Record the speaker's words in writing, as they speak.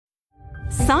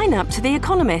Sign up to The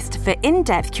Economist for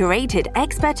in-depth curated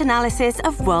expert analysis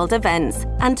of world events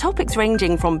and topics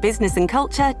ranging from business and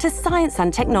culture to science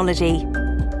and technology.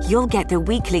 You'll get the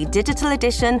weekly digital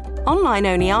edition,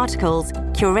 online-only articles,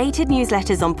 curated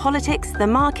newsletters on politics, the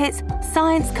markets,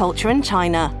 science, culture and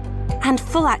China, and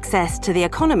full access to The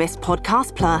Economist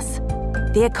Podcast Plus.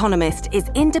 The Economist is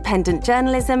independent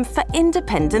journalism for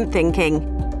independent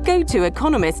thinking. Go to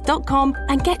economist.com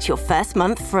and get your first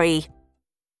month free.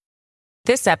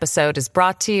 This episode is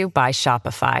brought to you by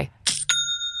Shopify.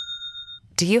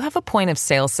 Do you have a point of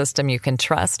sale system you can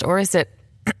trust, or is it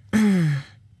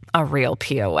a real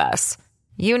POS?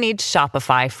 You need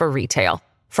Shopify for retail.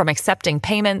 From accepting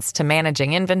payments to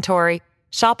managing inventory,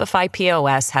 Shopify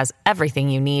POS has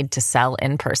everything you need to sell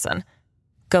in person.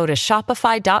 Go to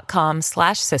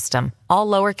shopify.com/system, all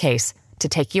lowercase, to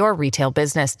take your retail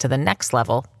business to the next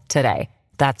level today.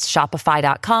 That's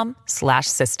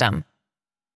shopify.com/system.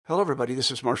 Hello, everybody.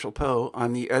 This is Marshall Poe.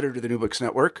 I'm the editor of the New Books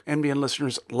Network. NBN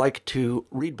listeners like to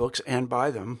read books and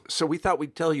buy them. So we thought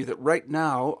we'd tell you that right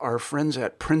now, our friends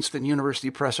at Princeton University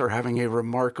Press are having a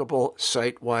remarkable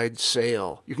site-wide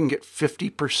sale. You can get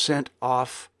 50%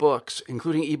 off books,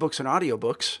 including ebooks and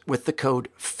audiobooks, with the code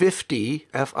 50,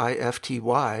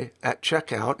 F-I-F-T-Y, at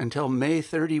checkout until May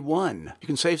 31. You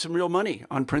can save some real money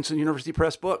on Princeton University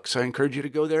Press books. I encourage you to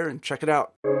go there and check it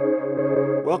out.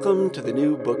 Welcome to the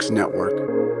New Books Network.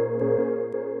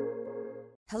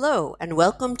 Hello, and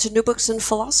welcome to New Books in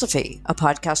Philosophy, a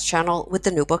podcast channel with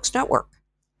the New Books Network.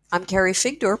 I'm Carrie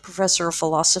Figdor, professor of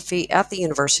philosophy at the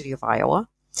University of Iowa,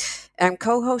 and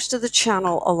co-host of the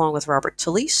channel along with Robert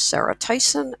Talisse, Sarah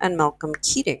Tyson, and Malcolm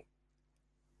Keating.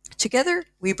 Together,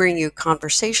 we bring you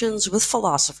conversations with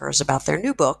philosophers about their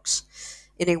new books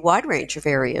in a wide range of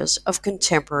areas of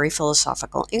contemporary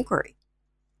philosophical inquiry.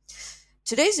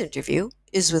 Today's interview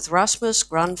is with Rasmus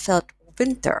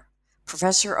Granfeldt-Winther,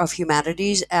 professor of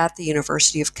humanities at the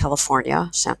University of California,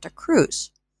 Santa Cruz.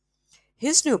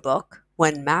 His new book,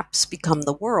 When Maps Become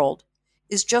the World,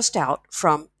 is just out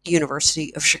from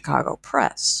University of Chicago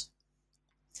Press.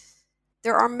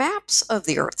 There are maps of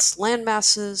the Earth's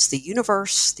landmasses, the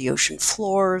universe, the ocean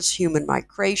floors, human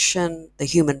migration, the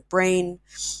human brain.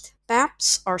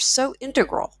 Maps are so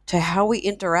integral to how we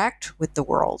interact with the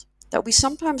world that we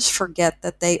sometimes forget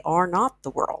that they are not the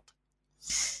world.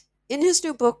 In his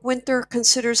new book, Winther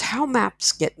considers how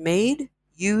maps get made,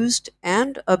 used,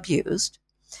 and abused,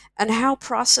 and how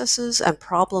processes and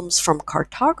problems from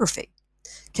cartography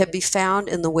can be found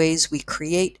in the ways we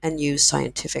create and use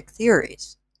scientific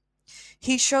theories.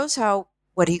 He shows how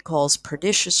what he calls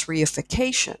pernicious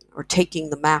reification, or taking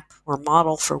the map or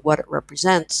model for what it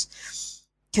represents,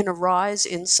 can arise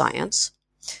in science,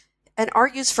 and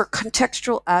argues for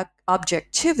contextual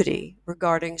objectivity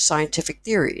regarding scientific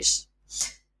theories,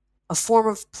 a form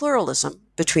of pluralism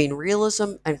between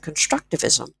realism and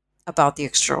constructivism about the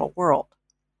external world.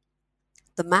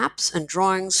 The maps and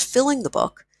drawings filling the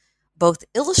book both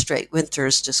illustrate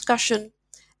Winther's discussion,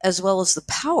 as well as the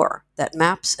power that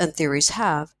maps and theories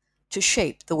have to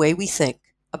shape the way we think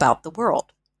about the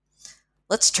world.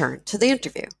 Let's turn to the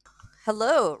interview.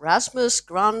 Hello, Rasmus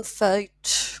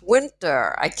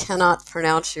Granfeldt-Winther. I cannot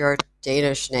pronounce your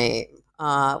Danish name.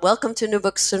 Welcome to New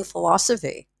Books in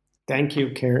Philosophy. Thank you,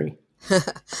 Carrie.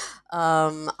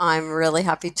 I'm really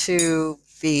happy to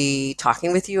be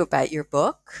talking with you about your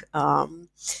book.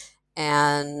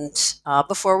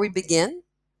 Before we begin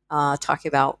talking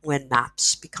about When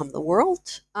Maps Become the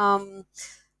World,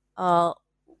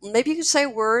 maybe you could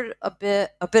say a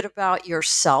bit about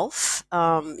yourself,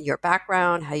 your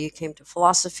background, how you came to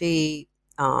philosophy,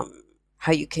 how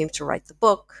you came to write the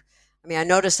book. I mean, I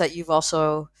noticed that you've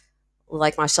also,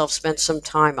 like myself, spent some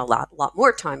time, a lot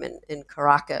more time in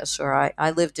Caracas, where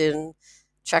I lived in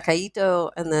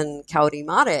Chacaito and then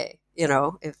Caurimare,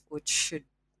 which should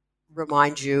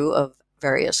remind you of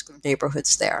various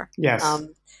neighborhoods there. Yes.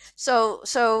 Tell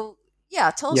us a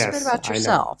bit about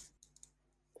yourself.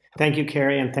 Thank you,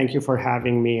 Carrie, and thank you for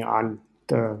having me on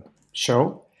the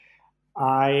show.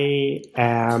 I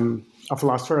am a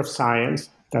philosopher of science.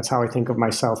 That's how I think of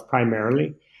myself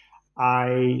primarily.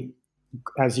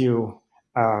 As you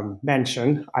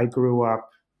mentioned, I grew up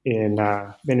in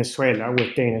Venezuela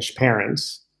with Danish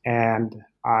parents, and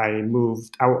I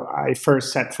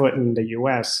first set foot in the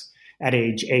U.S. at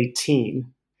age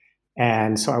 18,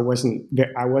 and so I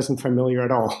wasn't familiar at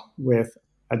all with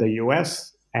the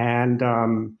U.S. and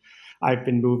I've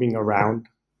been moving around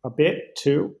a bit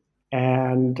too,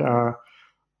 and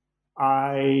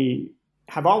I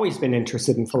have always been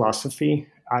interested in philosophy.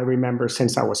 I remember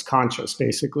since I was conscious,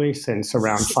 basically, since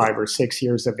around 5 or 6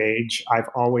 years of age, I've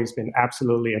always been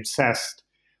absolutely obsessed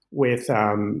with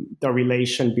the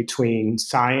relation between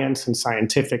science and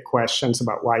scientific questions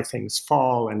about why things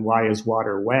fall and why is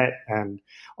water wet and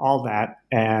all that,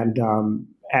 and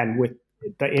with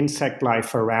the insect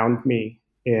life around me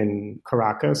in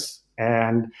Caracas.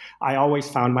 And I always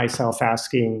found myself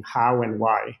asking how and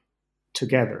why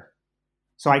together.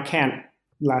 So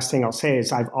last thing I'll say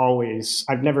is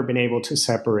I've never been able to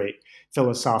separate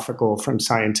philosophical from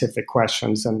scientific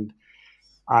questions. And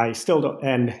I still don't,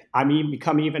 and I'm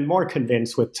become even more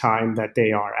convinced with time that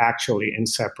they are actually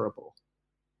inseparable.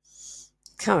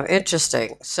 Kind of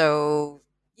interesting. So,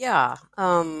 yeah.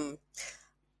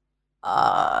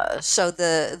 So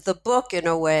the book, in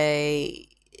a way,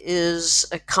 is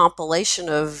a compilation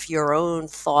of your own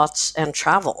thoughts and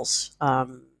travels.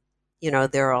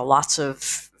 There are lots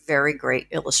of very great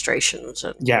illustrations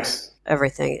and Yes,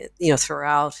 everything,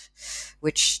 throughout,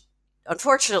 which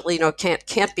unfortunately,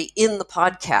 can't be in the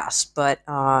podcast, but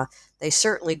they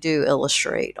certainly do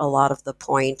illustrate a lot of the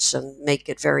points and make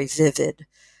it very vivid,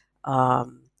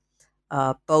 both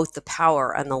the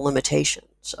power and the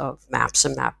limitations of maps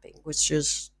and mapping, which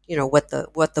is what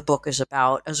the book is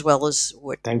about, as well as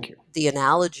thank you. the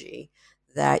analogy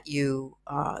that you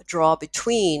draw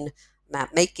between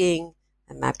map making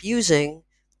and map using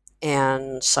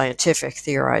and scientific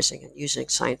theorizing and using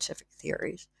scientific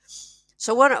theories.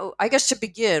 So, I guess to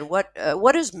begin,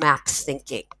 what is map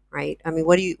thinking, right? I mean,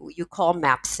 what do you call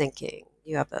map thinking?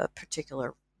 You have a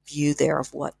particular view there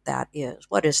of what that is.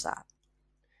 What is that?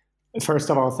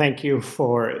 First of all, thank you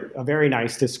for a very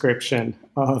nice description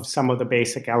of some of the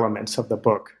basic elements of the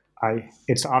book.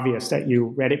 It's obvious that you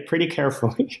read it pretty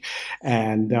carefully,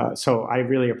 and so I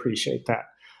really appreciate that.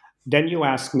 Then you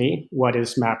ask me, what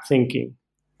is map thinking?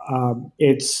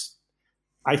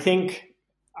 I think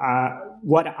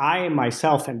what I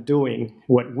myself am doing,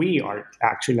 what we are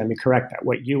actually, let me correct that,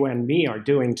 what you and me are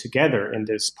doing together in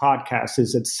this podcast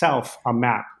is itself a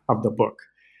map of the book.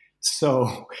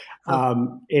 So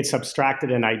it's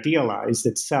abstracted and idealized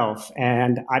itself.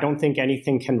 And I don't think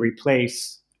anything can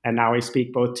replace, and now I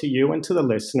speak both to you and to the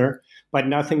listener, but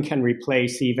nothing can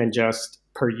replace even just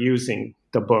perusing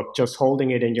the book, just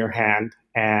holding it in your hand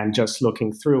and just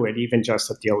looking through it, even just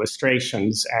at the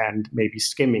illustrations and maybe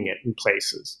skimming it in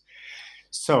places.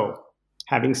 So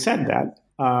having said that,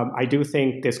 I do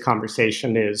think this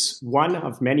conversation is one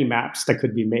of many maps that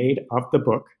could be made of the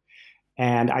book.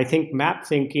 And I think map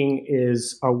thinking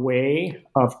is a way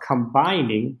of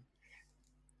combining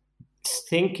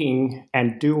thinking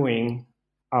and doing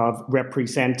of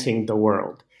representing the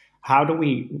world. How do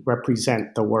we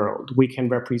represent the world? We can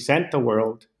represent the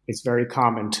world, it's very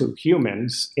common to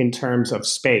humans, in terms of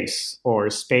space or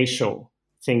spatial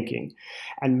thinking.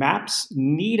 And maps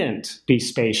needn't be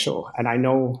spatial. And I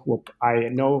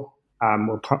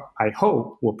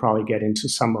hope we'll probably get into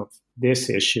some of this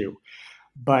issue.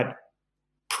 But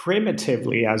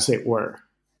primitively, as it were,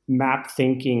 map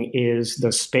thinking is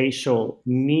the spatial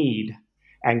need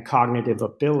and cognitive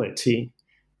ability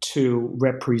to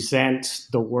represent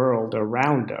the world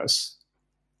around us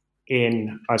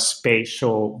in a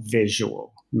spatial,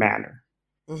 visual manner.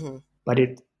 Mm-hmm. But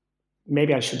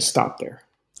maybe I should stop there.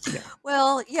 Yeah.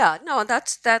 Well, yeah, no,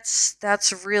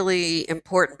 that's really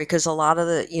important, because a lot of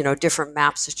the different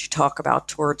maps that you talk about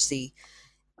towards the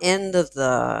end of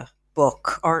the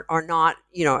book are not,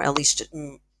 at least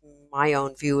in my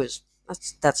own view, is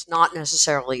that's not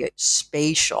necessarily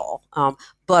spatial,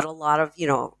 but a lot of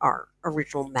our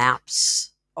original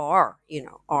maps are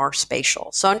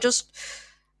spatial. So I'm just,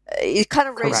 it kind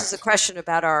of raises the question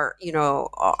about our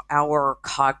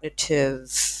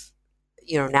cognitive,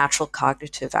 natural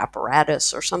cognitive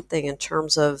apparatus or something, in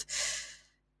terms of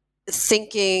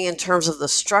thinking in terms of the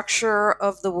structure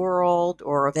of the world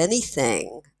or of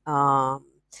anything,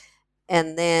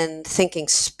 and then thinking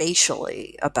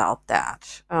spatially about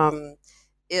that.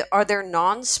 Are there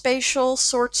non-spatial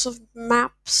sorts of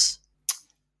maps?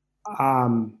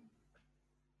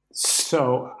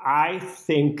 So I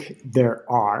think there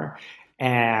are,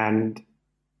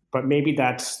 but maybe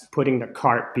that's putting the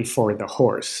cart before the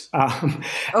horse.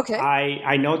 Okay.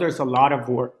 I know there's a lot of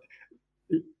work.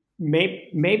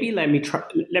 Maybe let me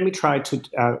try to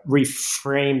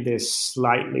reframe this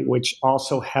slightly, which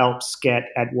also helps get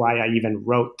at why I even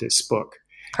wrote this book.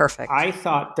 Perfect. I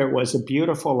thought there was a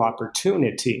beautiful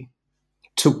opportunity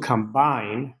to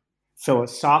combine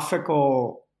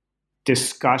philosophical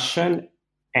discussion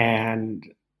and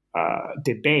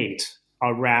debate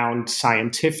around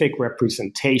scientific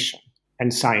representation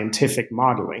and scientific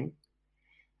modeling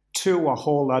to a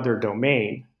whole other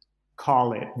domain.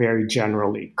 Call it very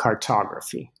generally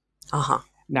cartography. Uh-huh.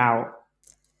 Now,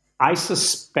 I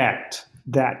suspect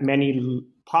that many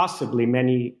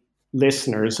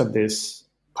listeners of this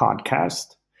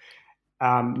podcast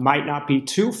might not be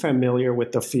too familiar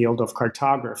with the field of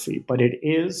cartography, but it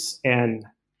is a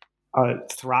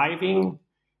thriving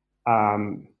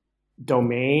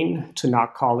domain, to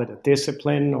not call it a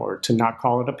discipline or to not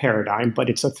call it a paradigm,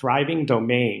 but it's a thriving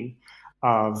domain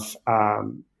of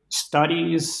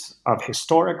studies, of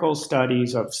historical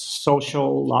studies, of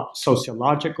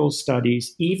sociological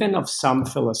studies, even of some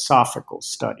philosophical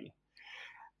study.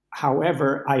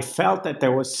 However, I felt that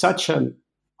there was such an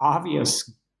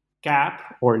obvious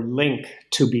gap or link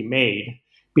to be made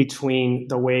between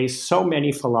the way so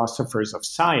many philosophers of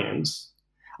science,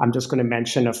 I'm just going to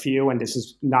mention a few, and this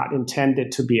is not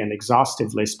intended to be an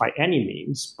exhaustive list by any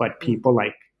means, but people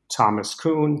like Thomas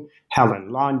Kuhn, Helen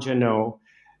Longino,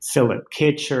 Philip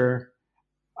Kitcher,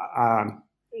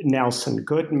 Nelson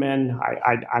Goodman.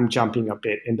 I'm jumping a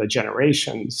bit in the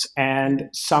generations, and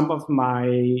some of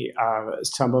my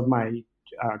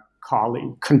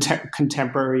colleague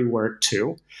contemporary work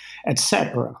too,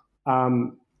 etc.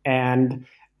 And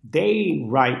they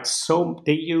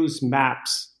use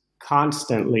maps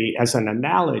constantly as an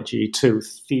analogy to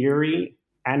theory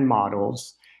and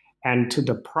models and to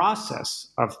the process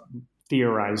of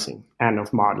theorizing and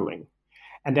of modeling.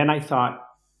 And then I thought,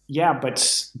 yeah, but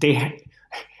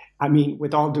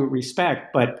with all due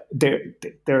respect, but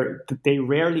they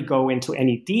rarely go into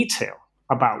any detail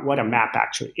about what a map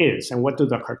actually is and what do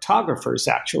the cartographers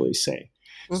actually say.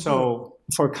 Mm-hmm. So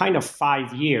for kind of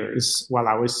 5 years while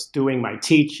I was doing my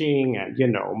teaching and,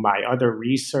 my other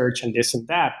research and this and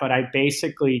that, but I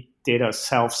basically did a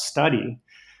self-study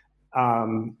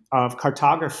of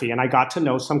cartography. And I got to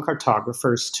know some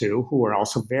cartographers too, who were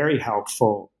also very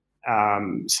helpful,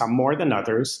 some more than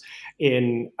others,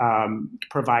 in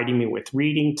providing me with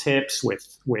reading tips,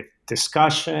 with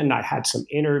discussion. I had some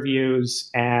interviews,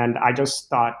 and I just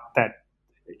thought that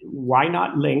why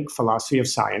not link philosophy of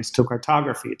science to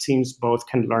cartography? It seems both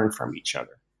can learn from each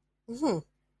other. Mm-hmm.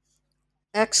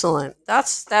 Excellent.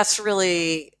 That's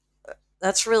really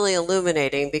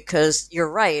illuminating, because you're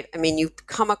right. I mean, you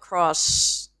come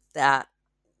across that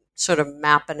sort of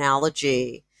map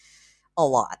analogy a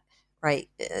lot, right?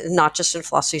 Not just in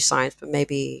philosophy of science, but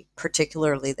maybe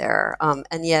particularly there.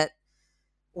 And yet,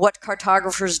 what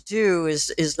cartographers do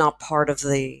is not part of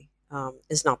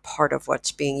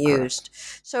what's being used.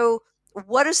 So,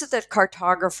 what is it that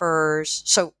cartographers?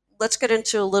 So, let's get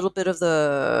into a little bit of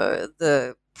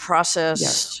the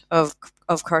process of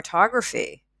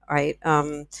cartography, right?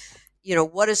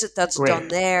 What is it that's done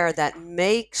there that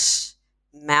makes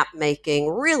map making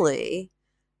really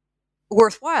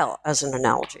worthwhile as an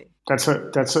analogy? That's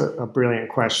a brilliant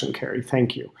question, Carrie.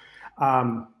 Thank you.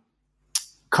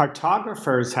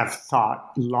 Cartographers have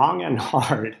thought long and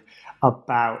hard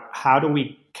about how do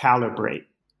we calibrate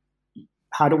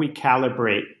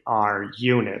our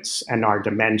units and our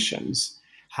dimensions?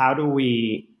 How do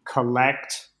we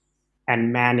collect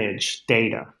and manage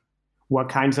data? What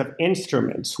kinds of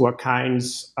instruments, what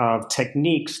kinds of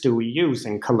techniques do we use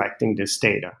in collecting this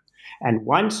data? And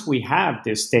once we have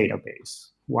this database,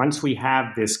 once we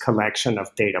have this collection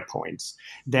of data points,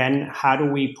 then how do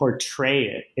we portray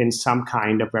it in some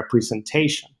kind of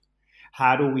representation?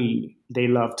 They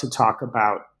love to talk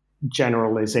about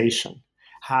generalization.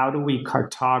 How do we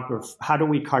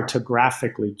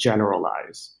cartographically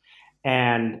generalize?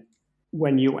 And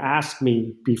when you asked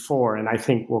me before, and I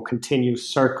think we'll continue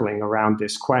circling around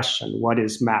this question, what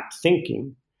is map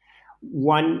thinking?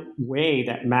 One way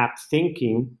that map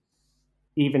thinking,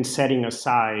 even setting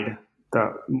aside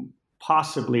the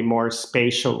possibly more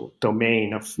spatial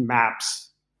domain of maps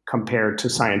compared to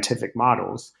scientific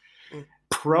models,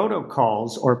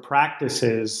 protocols or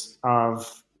practices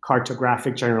of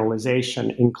cartographic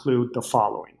generalization include the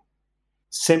following: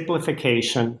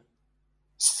 simplification,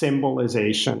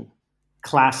 symbolization,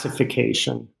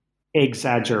 classification,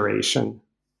 exaggeration,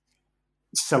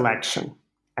 selection.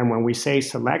 And when we say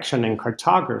selection in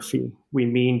cartography, we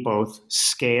mean both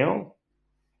scale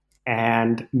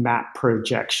and map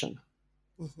projection.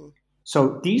 Mm-hmm.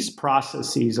 So these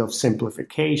processes of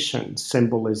simplification,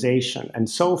 symbolization, and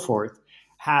so forth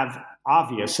have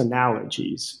obvious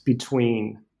analogies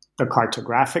between the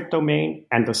cartographic domain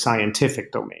and the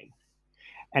scientific domain.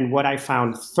 And what I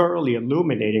found thoroughly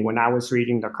illuminating when I was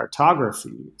reading the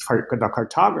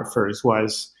cartographers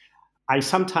was I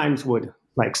sometimes would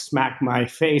smack my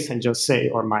face and just say,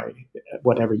 or my,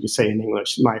 whatever you say in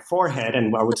English, my forehead,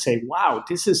 and I would say, wow,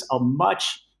 this is a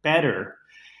much better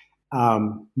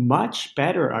account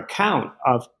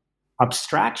of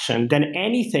abstraction than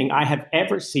anything I have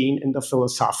ever seen in the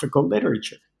philosophical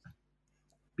literature.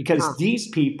 Because these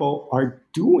people are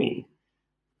doing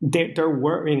they're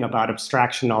worrying about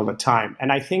abstraction all the time.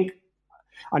 And I think,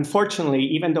 unfortunately,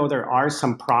 even though there are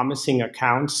some promising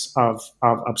accounts of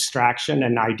abstraction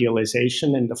and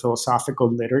idealization in the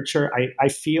philosophical literature, I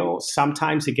feel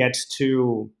sometimes it gets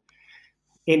too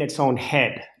in its own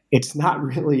head. It's not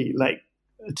really like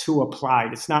too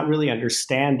applied. It's not really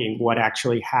understanding what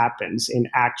actually happens in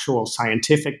actual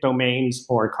scientific domains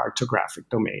or cartographic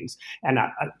domains. And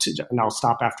I'll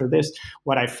stop after this.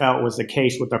 What I felt was the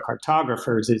case with the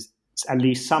cartographers is at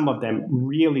least some of them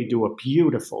really do a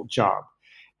beautiful job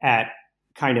at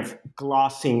kind of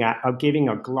glossing, giving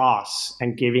a gloss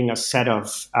and giving a set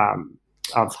of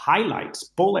highlights,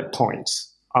 bullet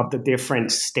points of the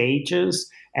different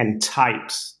stages and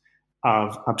types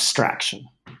of abstraction.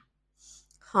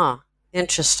 Huh.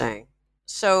 Interesting.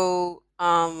 So,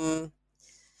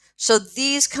 so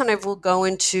these kind of will go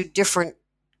into different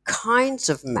kinds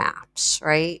of maps,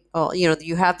 right? Well,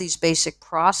 you have these basic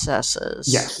processes.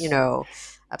 Yes.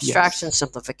 Abstraction, Yes.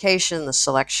 simplification, the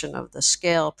selection of the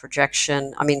scale,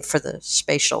 projection. I mean, for the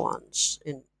spatial ones,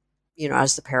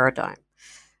 as the paradigm.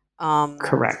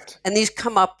 Correct. And these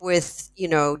come up with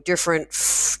different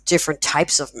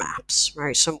types of maps,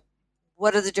 right? So,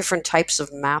 what are the different types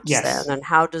of maps Yes. then, and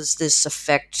how does this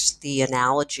affect the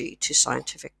analogy to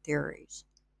scientific theories?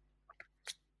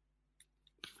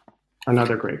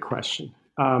 Another great question.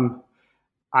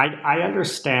 I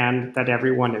understand that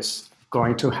everyone is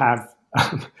going to have.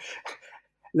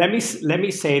 Let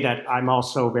me say that I'm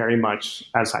also very much,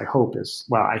 as I hope is,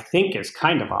 well, I think is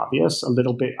kind of obvious, a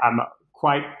little bit. I'm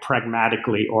quite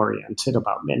pragmatically oriented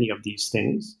about many of these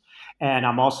things, and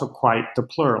I'm also quite the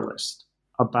pluralist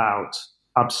about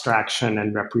abstraction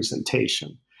and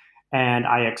representation. And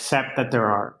I accept that there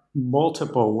are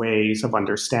multiple ways of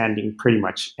understanding pretty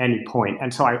much any point.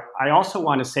 And so I also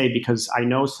want to say, because I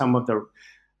know some of the,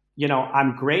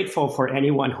 I'm grateful for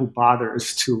anyone who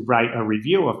bothers to write a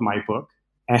review of my book.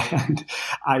 And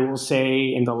I will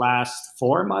say in the last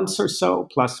 4 months or so,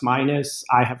 plus minus,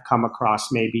 I have come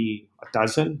across maybe a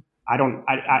dozen.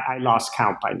 I lost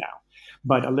count by now,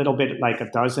 but a little bit like a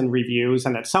dozen reviews.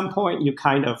 And at some point you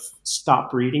kind of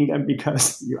stop reading them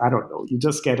because you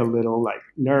just get a little like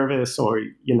nervous, or,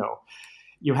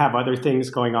 you have other things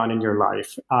going on in your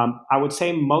life. I would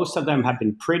say most of them have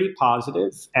been pretty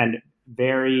positive and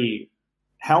very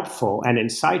helpful and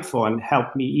insightful, and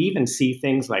helped me even see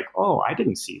things like, oh, I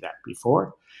didn't see that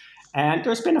before. And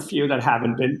there's been a few that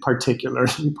haven't been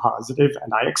particularly positive,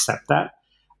 and I accept that.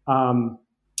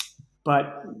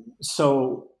 But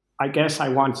so I guess I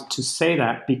wanted to say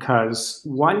that because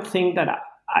one thing that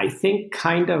I think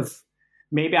kind of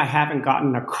maybe I haven't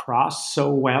gotten across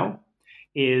so well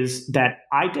is that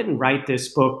I didn't write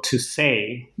this book to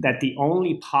say that the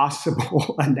only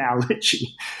possible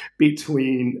analogy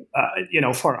between,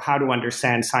 for how to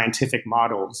understand scientific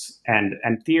models and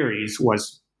theories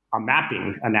was a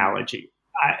mapping analogy.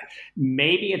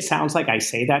 Maybe it sounds like I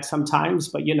say that sometimes,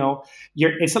 but,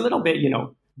 it's a little bit,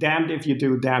 damned if you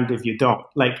do, damned if you don't.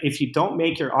 Like, if you don't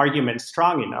make your argument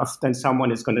strong enough, then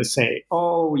someone is going to say,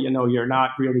 oh, you're not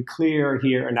really clear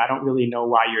here, and I don't really know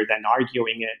why you're then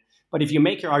arguing it. But if you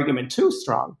make your argument too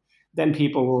strong, then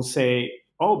people will say,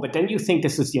 oh, but then you think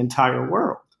this is the entire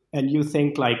world. And you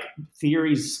think like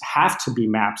theories have to be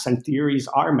maps and theories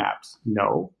are maps.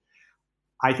 No,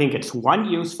 I think it's one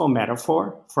useful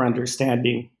metaphor for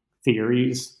understanding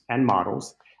theories and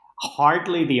models.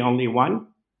 Hardly the only one.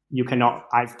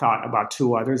 I've thought about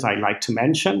two others I'd like to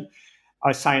mention.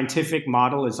 A scientific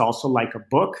model is also like a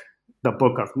book, the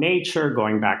book of nature,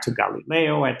 going back to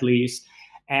Galileo at least.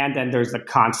 And then there's the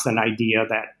constant idea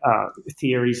that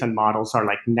theories and models are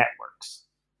like networks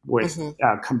with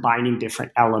combining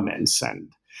different elements.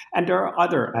 And there are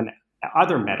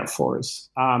other metaphors.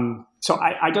 So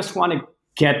I just want to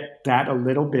get that a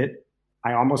little bit.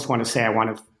 I almost want to say I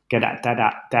want to get at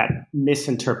that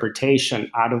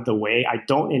misinterpretation out of the way. I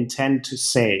don't intend to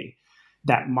say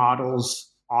that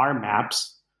models are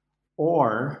maps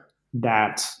or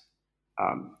that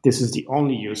this is the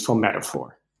only useful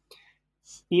metaphor.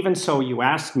 Even so, you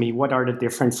asked me, what are the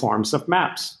different forms of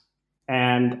maps?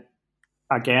 And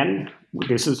again,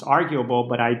 this is arguable,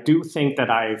 but I do think that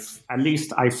I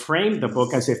framed the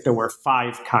book as if there were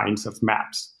 5 kinds of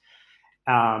maps.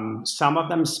 Some of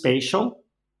them spatial,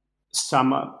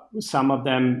 some of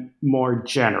them more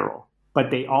general,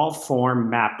 but they all form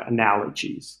map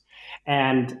analogies.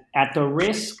 And at the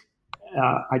risk,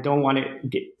 I don't want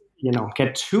to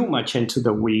get too much into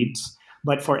the weeds,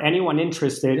 but for anyone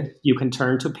interested, you can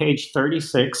turn to page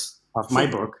 36 of my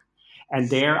book.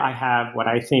 And there I have what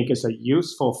I think is a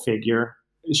useful figure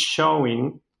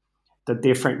showing the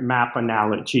different map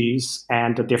analogies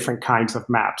and the different kinds of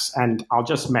maps. And I'll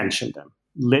just mention them.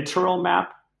 Literal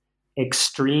map,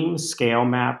 extreme scale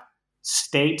map,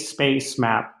 state space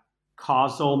map,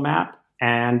 causal map,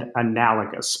 and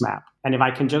analogous map. And if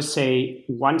I can just say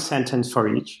one sentence for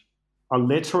each, a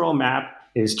literal map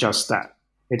is just that.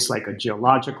 It's like a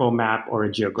geological map or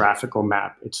a geographical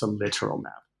map. It's a literal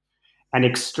map. An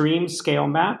extreme scale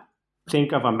map,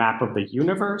 think of a map of the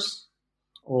universe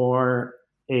or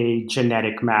a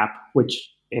genetic map,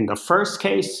 which in the first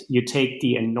case, you take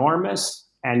the enormous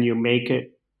and you make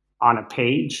it on a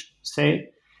page, say.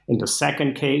 In the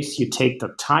second case, you take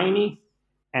the tiny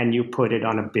and you put it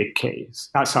on a big case.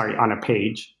 On a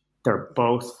page. They're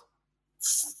both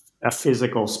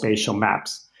physical spatial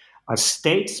maps. A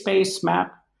state space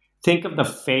map, think of the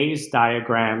phase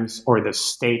diagrams or the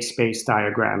state space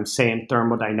diagrams, say in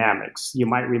thermodynamics. You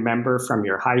might remember from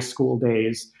your high school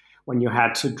days when you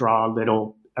had to draw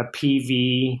a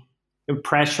PV,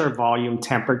 pressure, volume,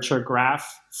 temperature graph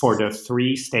for the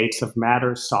 3 states of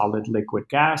matter, solid, liquid,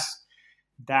 gas.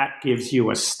 That gives you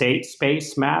a state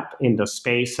space map in the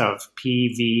space of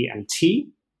P, V, and T.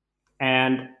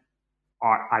 And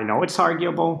I know it's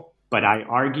arguable, but I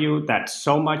argue that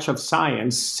so much of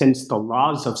science, since the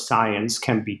laws of science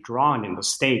can be drawn in the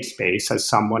state space, as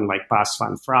someone like Bas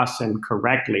van Fraassen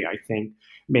correctly, I think,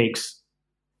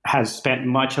 has spent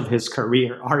much of his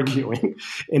career arguing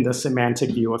in the semantic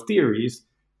view of theories,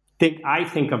 I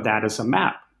think of that as a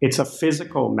map. It's a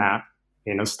physical map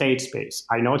in a state space.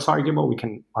 I know it's arguable. We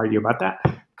can argue about that.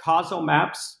 Causal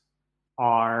maps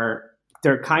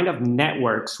they're kind of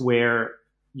networks where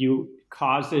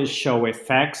causes show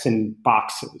effects in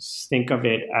boxes. Think of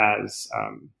it as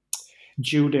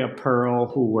Judah Pearl,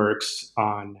 who works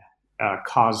on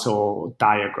causal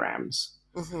diagrams.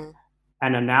 Mm-hmm.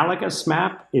 An analogous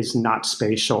map is not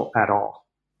spatial at all.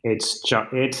 It's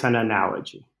an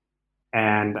analogy.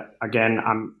 And again,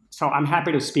 I'm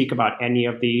happy to speak about any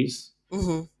of these.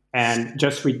 Mm-hmm. And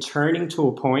just returning to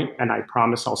a point, and I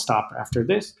promise I'll stop after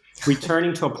this,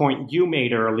 returning to a point you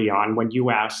made early on when you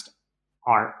asked,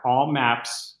 aren't all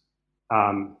maps,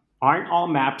 well,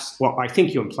 I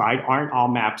think you implied, aren't all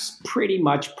maps pretty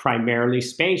much primarily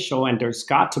spatial? And there's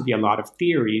got to be a lot of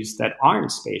theories that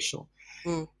aren't spatial.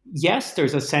 Mm. Yes,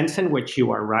 there's a sense in which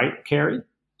you are right, Carrie.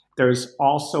 There's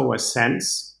also a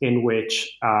sense in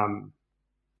which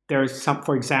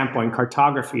for example, in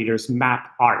cartography, there's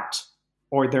map art,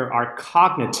 or there are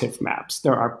cognitive maps,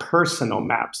 there are personal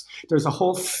maps. There's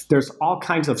all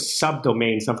kinds of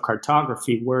subdomains of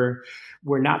cartography where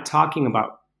we're not talking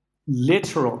about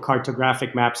literal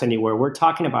cartographic maps anywhere. We're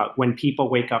talking about when people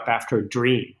wake up after a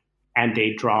dream and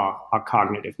they draw a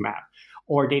cognitive map,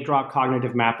 or they draw a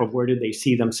cognitive map of where do they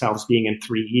see themselves being in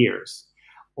 3 years,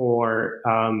 or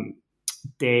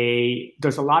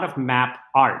there's a lot of map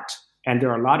art. And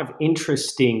there are a lot of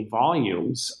interesting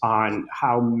volumes on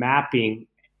how mapping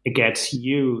gets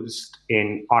used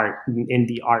in art, in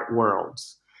the art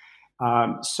worlds.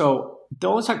 So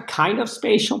those are kind of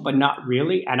spatial, but not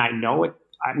really. And I know it.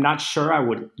 I'm not sure I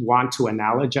would want to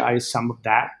analogize some of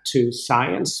that to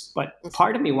science, but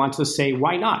part of me wants to say,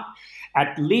 why not?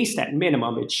 At least at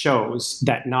minimum, it shows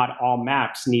that not all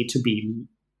maps need to be,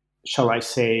 shall I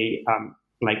say,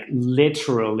 like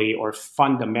literally or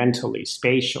fundamentally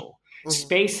spatial. Mm-hmm.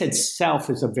 Space itself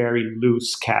is a very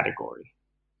loose category.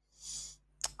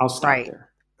 I'll stop there.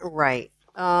 Right.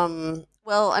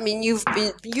 Well, I mean, you've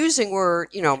been using word,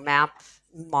 map,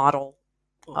 model,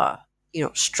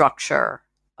 structure,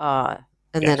 and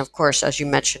yes. Then, of course, as you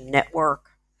mentioned,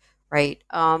 network, right?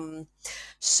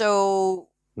 So,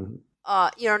 mm-hmm.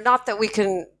 Not that we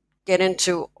can get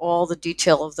into all the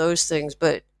detail of those things,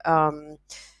 but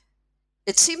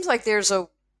it seems like there's a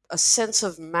sense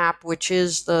of map, which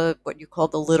is what you call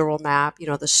the literal map,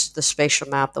 the spatial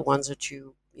map, the ones that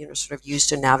you sort of use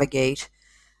to navigate.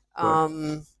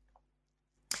 Right.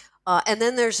 And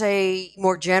then there's a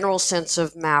more general sense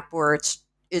of map where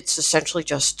it's essentially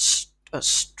just a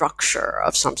structure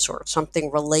of some sort,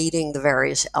 something relating the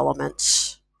various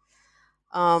elements.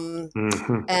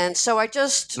 Mm-hmm. And so I'm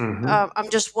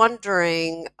just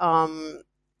wondering,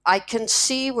 I can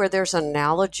see where there's an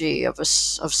analogy of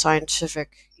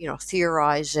scientific,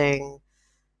 theorizing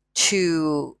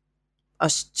to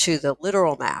the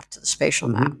literal map, to the spatial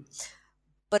mm-hmm. map.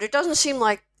 But it doesn't seem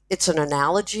like it's an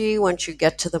analogy once you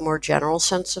get to the more general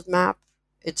sense of map.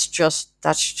 That's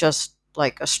just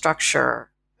like a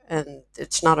structure, and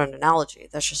it's not an analogy.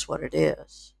 That's just what it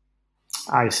is.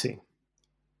 I see.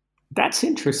 That's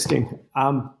interesting.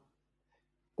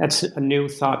 That's a new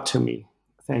thought to me.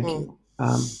 Thank you.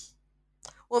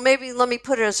 Well, maybe let me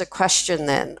put it as a question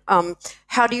then.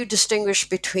 How do you distinguish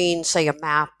between, say, a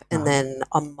map and then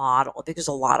a model? Because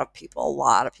a lot of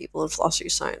people in philosophy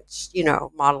of science,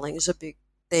 modeling is a big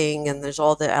thing, and there's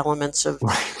all the elements of,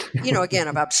 again,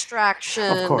 of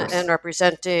abstraction and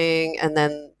representing, and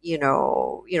then,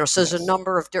 so there's a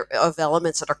number of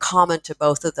elements that are common to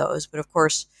both of those. But of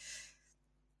course,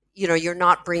 you're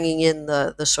not bringing in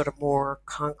the sort of more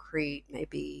concrete,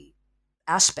 maybe,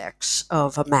 aspects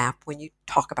of a map when you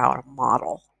talk about a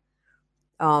model.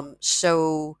 Well,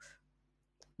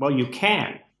 you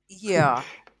can. Yeah.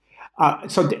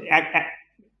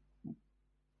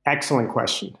 Excellent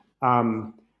question.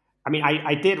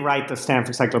 I did write the Stanford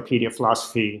Encyclopedia of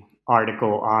Philosophy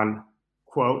article on,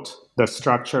 quote, the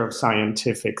structure of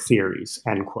scientific theories,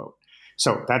 end quote.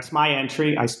 So that's my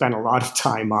entry. I spent a lot of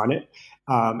time on it,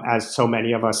 as so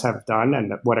many of us have done,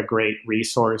 and what a great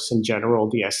resource in general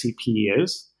the SCP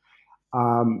is.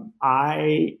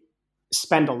 I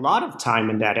spend a lot of time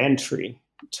in that entry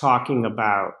talking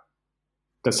about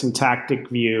the syntactic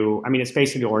view. It's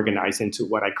basically organized into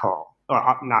what I call,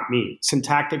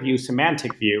 syntactic view,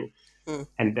 semantic view,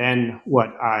 and then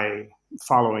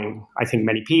following, I think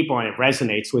many people, and it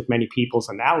resonates with many people's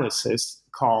analysis,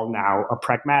 call now a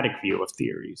pragmatic view of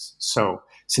theories. So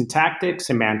syntactic,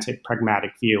 semantic,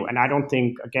 pragmatic view. And I don't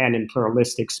think, again, in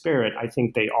pluralistic spirit, I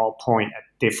think they all point at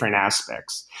different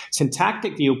aspects.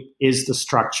 Syntactic view is the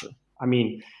structure.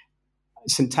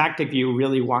 Syntactic view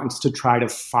really wants to try to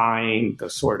find the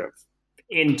sort of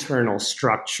internal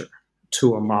structure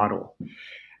to a model.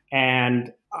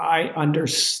 And I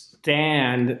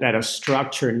understand that a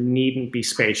structure needn't be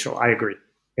spatial. I agree.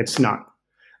 It's not.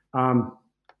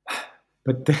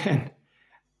 But then,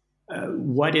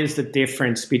 what is the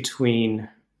difference between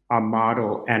a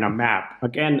model and a map?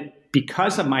 Again,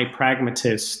 because of my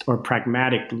pragmatist or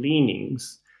pragmatic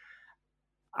leanings,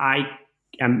 I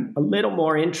am a little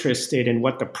more interested in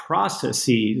what the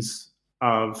processes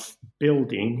of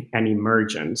building and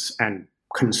emergence and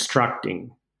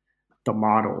constructing the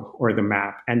model or the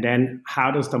map, and then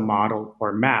how does the model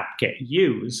or map get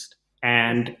used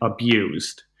and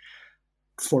abused?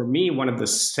 For me, one of the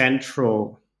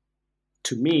central,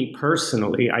 to me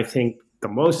personally, I think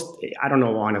I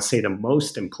don't want to say the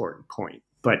most important point,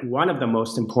 but one of the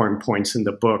most important points in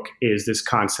the book is this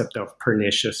concept of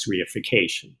pernicious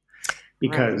reification.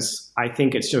 Because I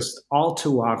think it's just all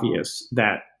too obvious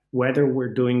that whether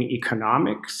we're doing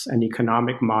economics and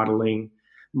economic modeling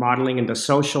in the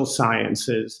social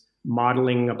sciences,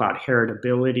 modeling about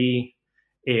heritability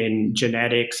in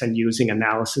genetics and using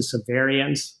analysis of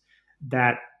variance,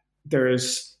 that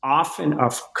there's often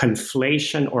a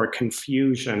conflation or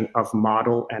confusion of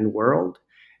model and world.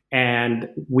 And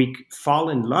we fall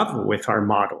in love with our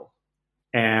model.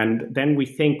 And then we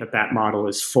think that model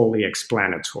is fully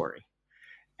explanatory.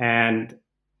 And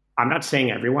I'm not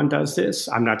saying everyone does this.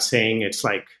 I'm not saying it's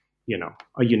like,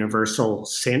 a universal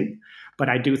sin. But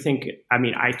I do think,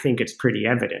 I think it's pretty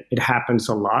evident. It happens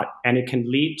a lot, and it can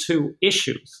lead to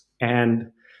issues.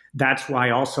 And that's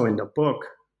why also in the book,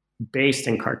 based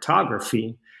in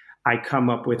cartography, I come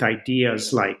up with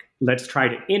ideas like, let's try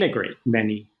to integrate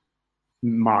many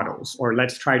models, or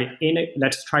let's try to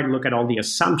look at all the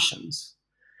assumptions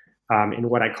in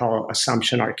what I call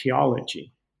assumption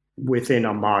archaeology within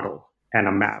a model and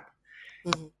a map.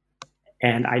 Mm-hmm.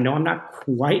 And I know I'm not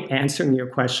quite answering your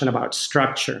question about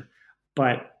structure,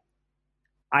 but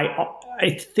I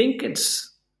think I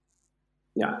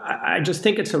just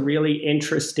think it's a really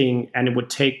interesting, and it would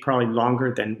take probably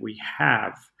longer than we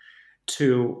have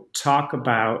to talk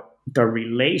about the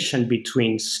relation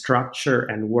between structure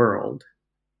and world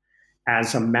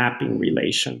as a mapping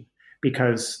relation,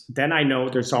 because then I know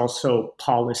there's also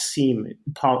polysemy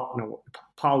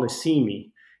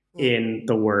in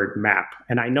the word map,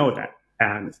 and I know that,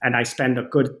 and I spend a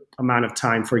good amount of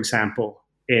time, for example,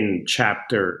 in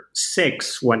chapter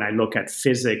 6 when I look at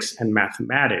physics and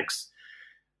mathematics.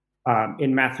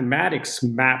 In mathematics,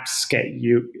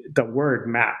 the word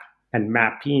map and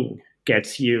mapping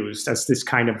gets used as this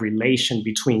kind of relation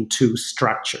between two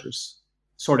structures,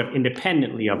 sort of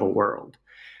independently of a world.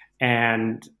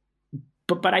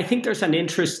 But I think there's an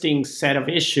interesting set of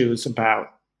issues about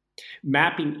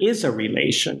mapping is a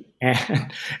relation,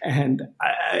 and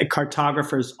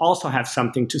cartographers also have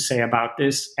something to say about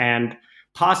this. And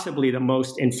possibly the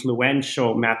most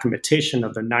influential mathematician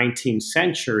of the 19th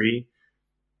century,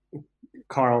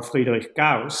 Carl Friedrich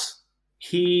Gauss,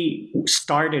 he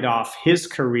started off his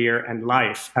career and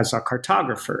life as a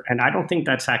cartographer, and I don't think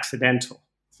that's accidental.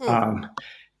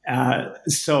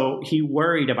 So he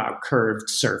worried about curved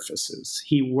surfaces.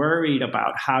 He worried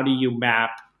about how do you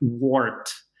map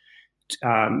warped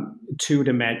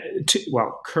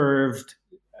curved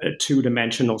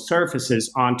two-dimensional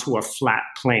surfaces onto a flat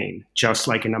plane, just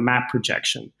like in a map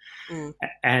projection.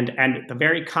 And the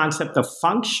very concept of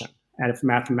function and of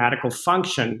mathematical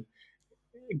function,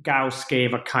 Gauss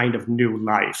gave a kind of new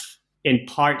life, in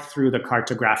part through the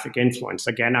cartographic influence.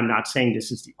 Again, I'm not saying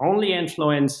this is the only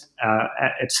influence,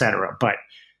 etc. But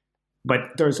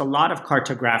there's a lot of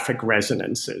cartographic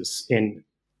resonances in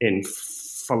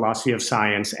philosophy of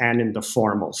science and in the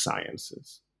formal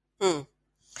sciences.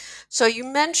 So you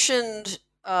mentioned,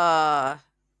 I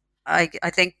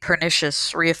think,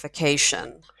 pernicious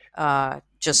reification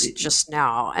just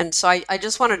now, and so I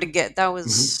just wanted to get, that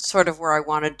was sort of where I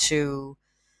wanted to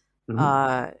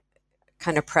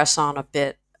kind of press on a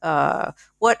bit.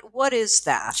 What is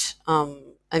that?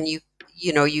 And you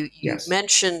Yes.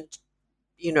 mentioned,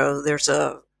 there's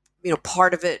a,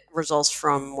 part of it results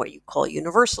from what you call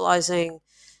universalizing,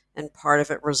 and part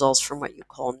of it results from what you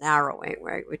call narrowing,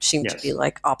 right? Which seem to be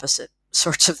like opposite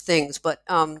sorts of things. But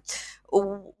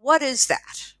what is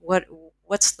that?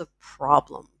 What's the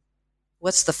problem?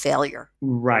 What's the failure?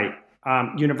 Right.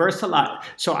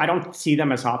 So I don't see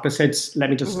them as opposites. Let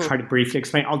me just try to briefly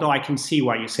explain, although I can see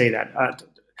why you say that.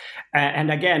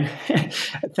 And again,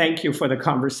 thank you for the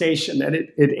conversation. And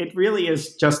it really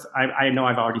is just, I know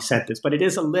I've already said this, but it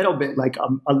is a little bit like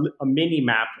a mini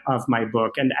map of my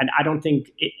book. And I don't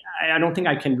think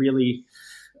I can really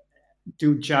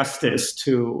do justice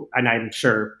to, and I'm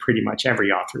sure pretty much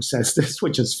every author says this,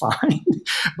 which is fine,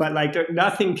 but like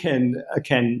nothing can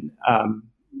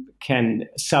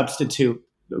substitute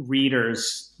the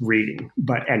reader's reading.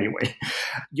 But anyway,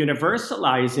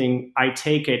 universalizing, I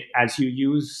take it as you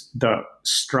use the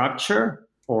structure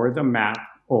or the map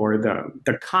or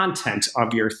the content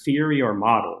of your theory or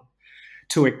model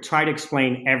to try to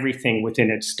explain everything within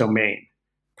its domain.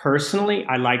 Personally,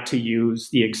 I like to use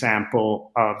the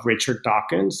example of Richard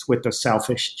Dawkins with The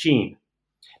Selfish Gene.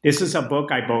 This is a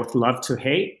book I both love to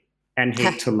hate and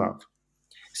hate to love.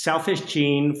 Selfish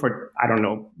Gene, for, I don't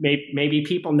know, maybe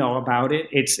people know about it.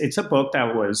 It's a book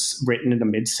that was written in the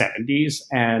mid-70s,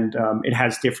 and it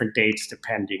has different dates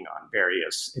depending on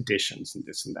various editions and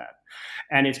this and that.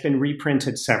 And it's been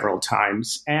reprinted several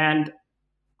times. And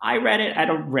I read it at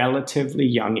a relatively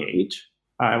young age,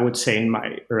 I would say in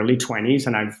my early 20s,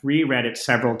 and I've reread it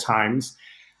several times.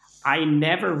 I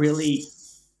never really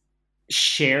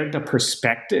shared the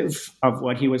perspective of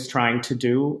what he was trying to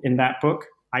do in that book.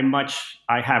 I do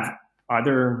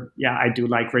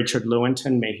like Richard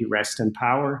Lewontin, may he rest in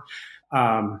power.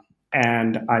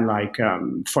 And I like,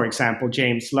 for example,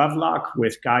 James Lovelock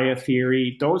with Gaia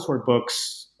Theory. Those were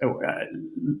books,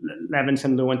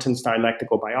 Levinson Lewontin's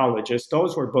Dialectical Biologist.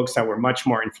 Those were books that were much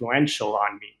more influential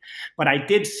on me. But I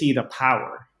did see the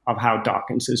power of how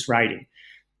Dawkins is writing.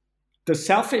 The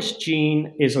Selfish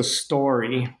Gene is a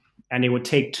story, and it would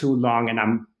take too long,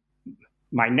 and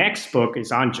my next book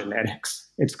is on genetics.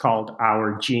 It's called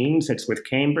Our Genes. It's with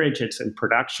Cambridge. It's in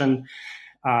production,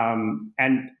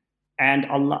 and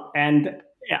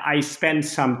I spend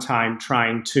some time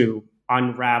trying to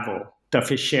unravel the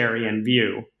Fisherian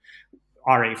view,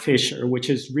 R.A. Fisher, which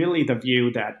is really the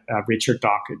view that Richard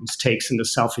Dawkins takes in The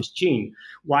Selfish Gene.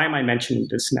 Why am I mentioning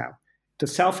this now? The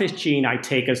Selfish Gene I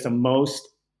take as the most,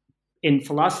 in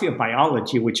philosophy of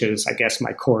biology, which is, I guess,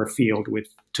 my core field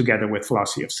together with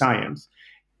philosophy of science.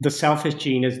 The Selfish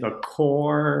Gene is the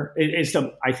core,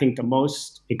 I think, the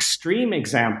most extreme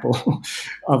example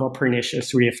of a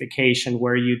pernicious reification,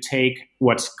 where you take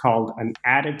what's called an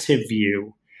additive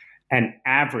view, an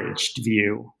averaged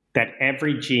view, that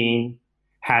every gene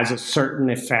has a certain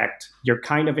effect. You're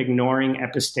kind of ignoring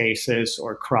epistasis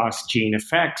or cross-gene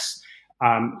effects.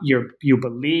 You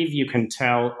believe you can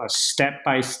tell a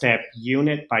step-by-step,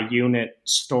 unit-by-unit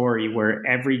story where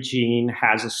every gene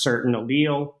has a certain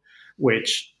allele,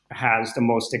 which has the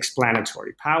most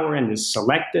explanatory power and is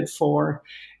selected for.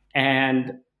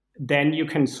 And then you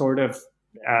can sort of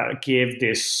give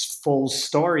this full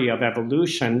story of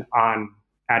evolution on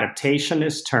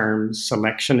adaptationist terms,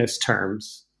 selectionist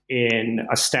terms, in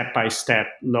a step-by-step,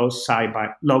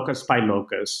 locus by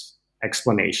locus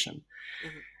explanation.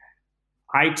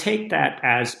 I take that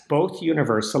as both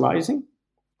universalizing,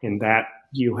 in that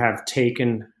you have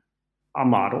taken a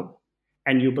model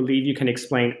and you believe you can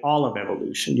explain all of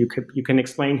evolution. You can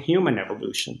explain human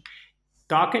evolution.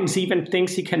 Dawkins even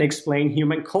thinks he can explain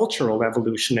human cultural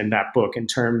evolution in that book in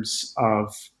terms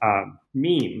of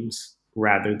memes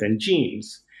rather than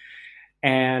genes.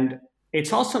 And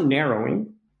it's also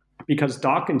narrowing because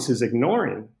Dawkins is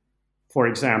ignoring, for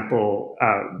example,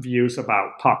 views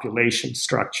about population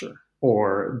structure,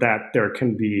 or that there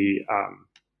can be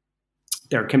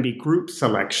There can be group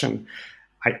selection.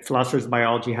 Philosophers of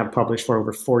biology have published for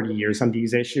over 40 years on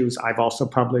these issues. I've also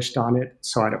published on it,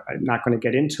 so I'm not going to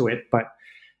get into it, but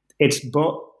it's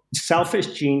both.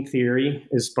 Selfish gene theory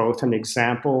is both an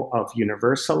example of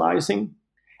universalizing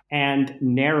and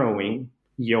narrowing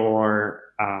your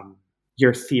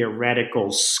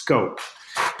theoretical scope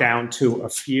down to a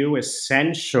few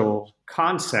essential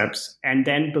concepts and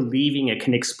then believing it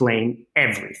can explain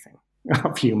everything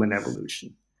of human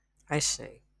evolution. I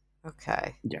see.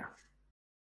 Okay. Yeah.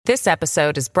 This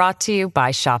episode is brought to you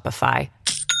by Shopify.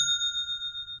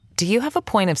 Do you have a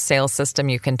point of sale system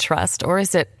you can trust, or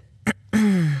is it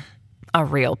a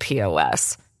real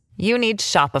POS? You need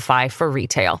Shopify for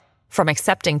retail. From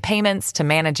accepting payments to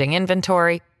managing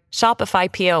inventory,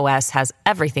 Shopify POS has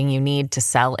everything you need to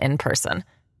sell in person.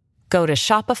 Go to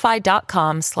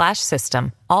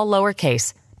shopify.com/system, all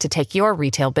lowercase, to take your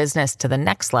retail business to the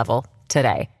next level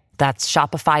today. That's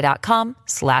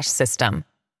shopify.com/system.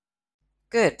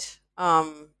 Good.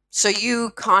 So you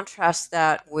contrast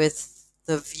that with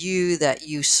the view that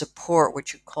you support,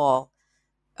 which you call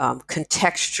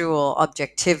contextual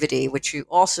objectivity, which you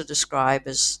also describe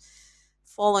as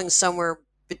falling somewhere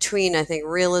between, I think,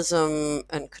 realism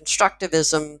and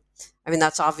constructivism. I mean,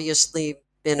 that's obviously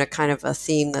been a kind of a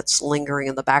theme that's lingering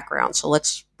in the background. So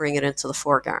let's bring it into the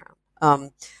foreground.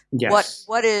 Yes.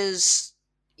 What is,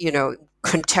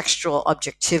 contextual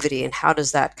objectivity, and how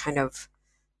does that kind of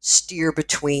steer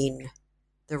between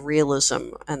the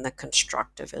realism and the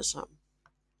constructivism?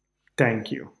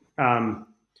 Thank you.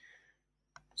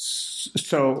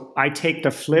 So I take the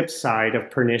flip side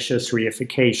of pernicious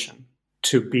reification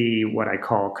to be what I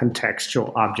call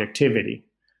contextual objectivity.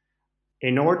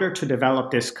 In order to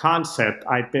develop this concept,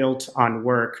 I built on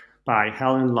work by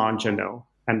Helen Longino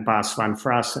and Bas van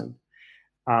Fraassen.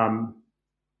 And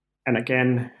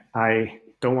again, I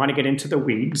don't want to get into the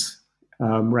weeds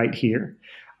right here.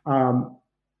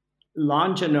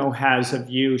 Longino has a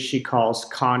view she calls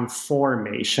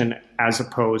conformation, as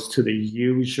opposed to the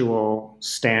usual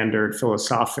standard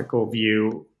philosophical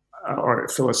view or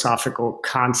philosophical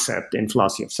concept in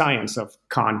philosophy of science of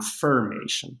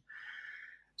confirmation.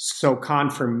 So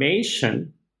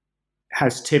confirmation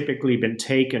has typically been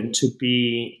taken to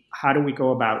be, how do we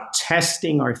go about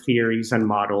testing our theories and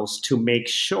models to make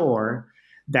sure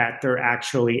that they're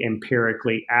actually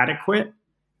empirically adequate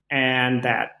and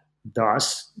that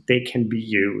thus they can be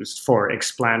used for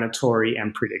explanatory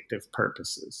and predictive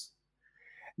purposes.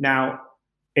 Now,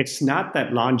 it's not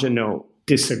that Longino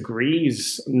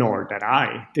disagrees, nor that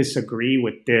I disagree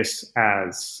with this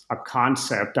as a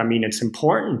concept. I mean, it's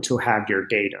important to have your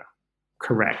data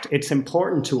correct. It's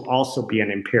important to also be an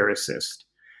empiricist.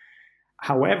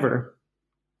 However,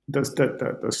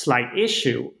 the slight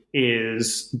issue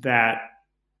is that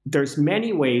there's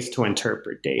many ways to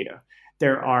interpret data.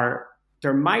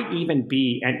 There might even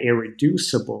be an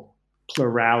irreducible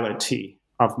plurality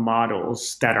of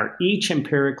models that are each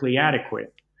empirically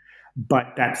adequate,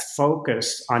 but that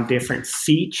focus on different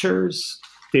features,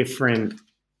 different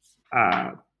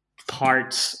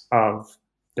parts of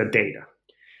the data.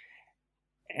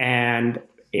 And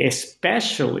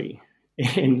especially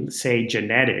in, say,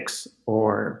 genetics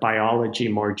or biology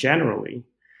more generally,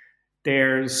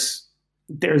 there's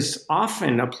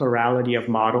often a plurality of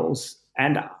models.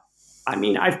 And I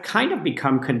mean, I've kind of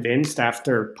become convinced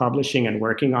after publishing and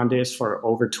working on this for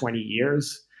over 20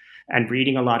 years and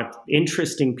reading a lot of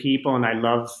interesting people, and I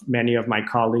love many of my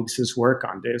colleagues' whose work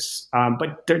on this,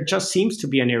 but there just seems to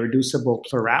be an irreducible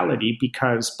plurality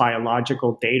because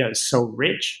biological data is so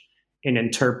rich in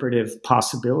interpretive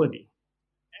possibility.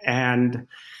 And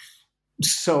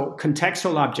so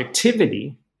contextual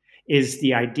objectivity is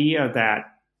the idea that,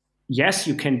 yes,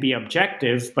 you can be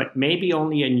objective, but maybe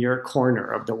only in your corner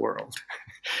of the world,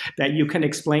 that you can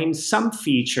explain some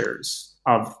features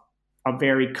of a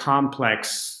very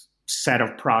complex set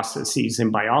of processes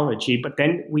in biology, but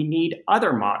then we need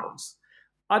other models,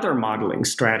 other modeling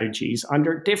strategies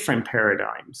under different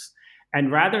paradigms.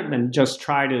 And rather than just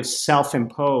try to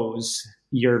self-impose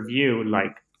your view,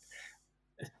 like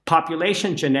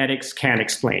population genetics can't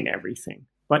explain everything,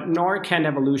 but nor can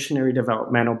evolutionary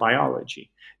developmental biology,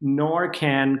 nor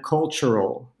can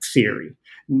cultural theory,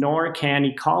 nor can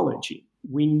ecology.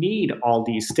 We need all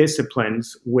these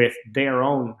disciplines with their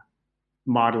own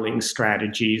modeling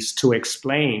strategies to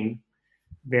explain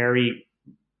very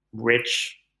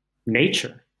rich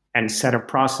nature and set of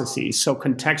processes. So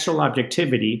contextual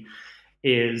objectivity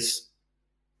is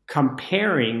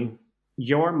comparing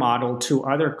your model to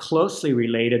other closely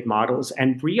related models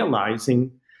and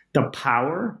realizing the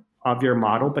power of your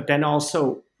model, but then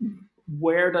also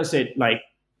where does it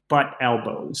butt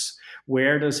elbows?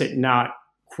 Where does it not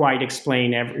quite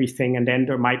explain everything. And then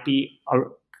there might be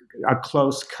a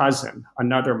close cousin,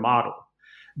 another model,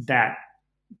 that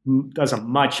does a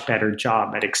much better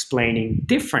job at explaining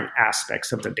different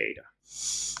aspects of the data.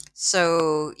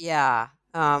 So, yeah.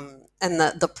 And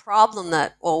the problem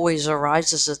that always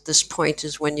arises at this point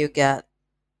is when you get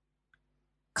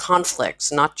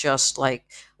conflicts, not just like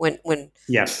when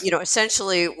Yes.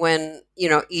 Essentially when,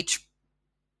 each,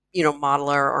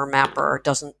 modeler or mapper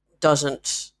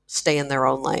doesn't stay in their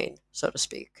own lane, so to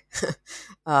speak.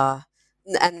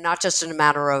 And not just in a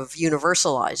matter of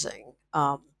universalizing,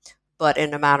 but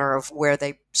in a matter of where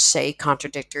they say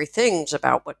contradictory things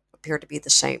about what appear to be the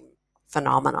same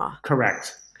phenomena.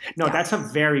 Correct. No, Yeah. That's a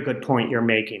very good point you're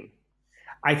making.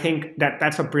 I think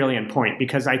that's a brilliant point,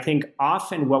 because I think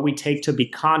often what we take to be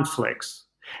conflicts,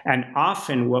 and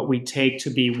often what we take to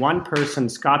be one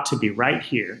person's got to be right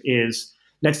here, is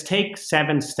let's take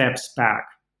 7 steps back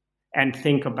and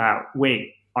think about,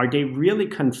 wait, are they really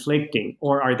conflicting,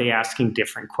 or are they asking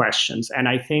different questions? And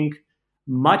I think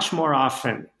much more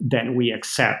often than we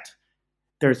accept,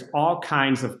 there's all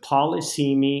kinds of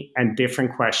polysemy and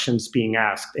different questions being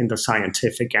asked in the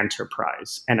scientific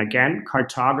enterprise. And again,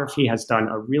 cartography has done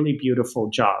a really beautiful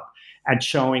job at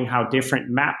showing how different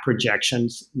map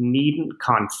projections needn't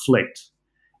conflict.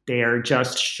 They are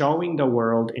just showing the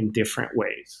world in different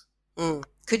ways.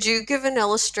 Could you give an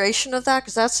illustration of that?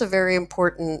 Because that's a very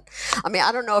important. I mean,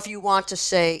 I don't know if you want to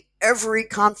say every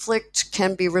conflict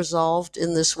can be resolved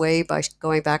in this way by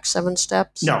going back 7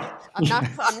 steps. No, I'm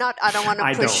not. I don't want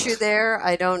to push you there.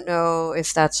 I don't know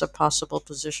if that's a possible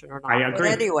position or not. I agree.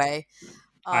 But anyway,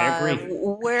 I agree.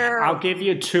 I'll give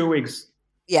you 2.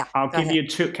 Yeah. I'll give you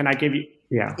 2. Can I give you?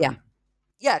 Yeah. Yeah.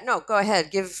 Yeah. No. Go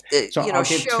ahead. Give. So I'll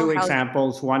give 2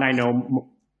 examples. One I know.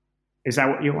 Is that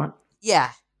what you want? Yeah.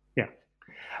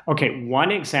 Okay,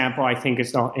 one example I think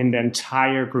is in the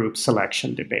entire group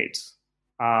selection debates,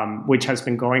 which has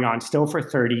been going on still for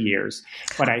 30 years.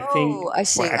 But I think... Oh, I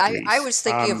see. I was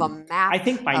thinking of a map. I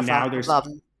think by now there's... I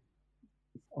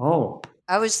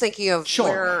was thinking of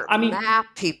where map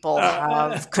people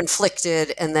have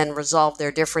conflicted and then resolved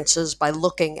their differences by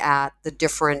looking at the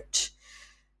different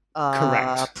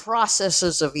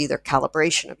processes of either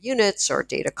calibration of units or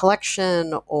data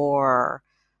collection or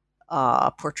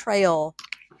portrayal.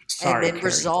 And then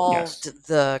resolved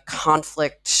the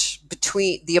conflict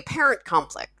between the apparent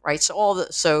conflict, right?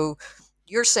 So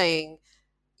you're saying,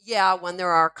 when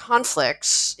there are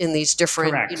conflicts in these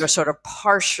different, sort of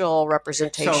partial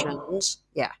representations,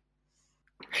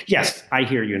 Yes, I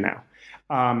hear you now.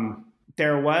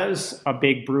 There was a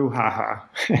big brouhaha,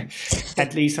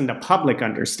 at least in the public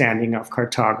understanding of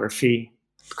cartography.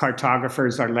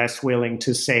 Cartographers are less willing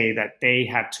to say that they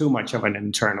had too much of an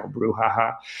internal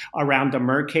brouhaha around the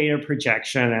Mercator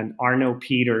projection and Arno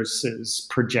Peters's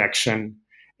projection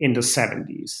in the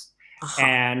 70s. Uh-huh.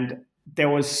 And there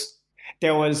was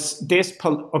this,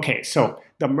 so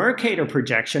the Mercator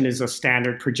projection is a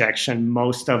standard projection.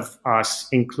 Most of us,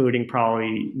 including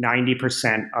probably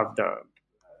 90% of the,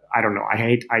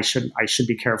 I should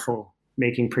be careful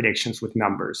making predictions with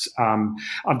numbers,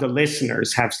 of the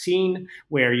listeners have seen,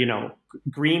 where,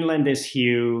 Greenland is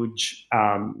huge.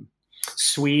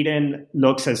 Sweden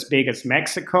looks as big as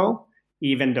Mexico,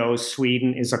 even though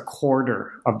Sweden is a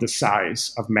quarter of the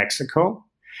size of Mexico.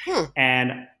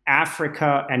 And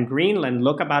Africa and Greenland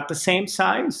look about the same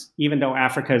size, even though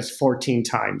Africa is 14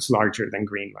 times larger than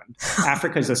Greenland.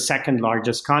 Africa is the second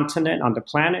largest continent on the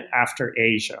planet after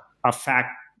Asia, a fact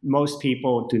most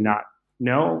people do not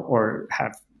know or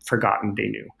have forgotten they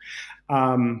knew.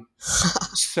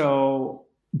 So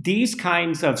these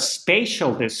kinds of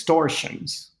spatial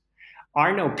distortions,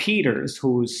 Arno Peters,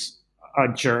 who's a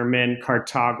German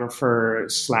cartographer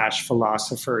 /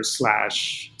 philosopher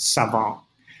 / savant,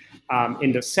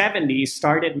 in the 70s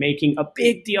started making a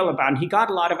big deal about, and he got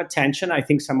a lot of attention. I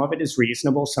think some of it is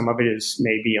reasonable, some of it is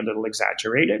maybe a little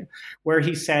exaggerated, where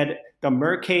he said the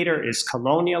Mercator is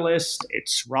colonialist,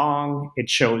 it's wrong, it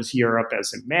shows Europe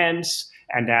as immense,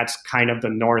 and that's kind of the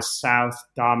North-South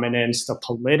dominance, the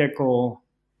political,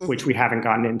 which we haven't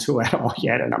gotten into at all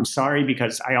yet. And I'm sorry,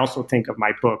 because I also think of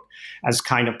my book as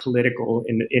kind of political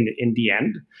in the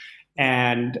end.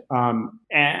 And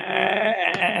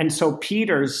so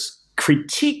Peters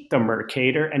critiqued the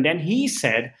Mercator, and then he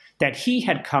said that he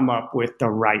had come up with the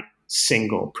right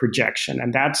single projection,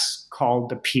 and that's called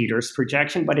the Peters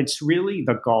projection, but it's really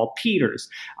the Gall-Peters.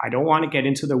 I don't want to get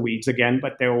into the weeds again,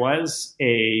 but there was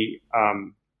a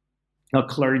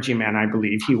clergyman, I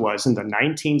believe he was, in the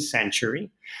 19th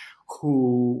century,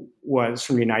 who was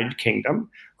from the United Kingdom,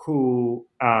 who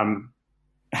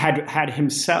had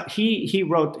himself,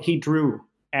 he drew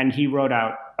and he wrote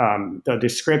out the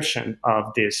description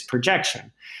of this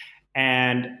projection.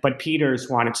 But Peters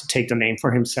wanted to take the name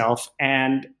for himself,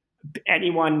 and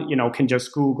anyone, can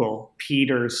just Google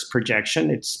Peters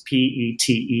projection. It's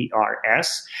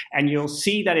Peters, and you'll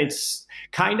see that it's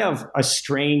kind of a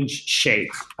strange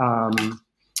shape.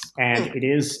 And it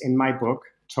is in my book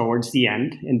towards the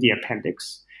end in the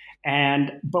appendix.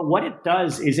 But what it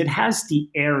does is it has the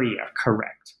area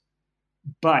correct,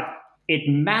 but it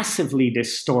massively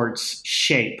distorts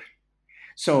shape.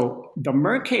 So the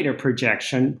Mercator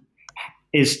projection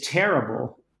is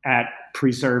terrible at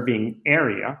preserving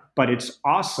area, but it's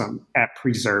awesome at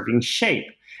preserving shape.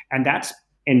 And that's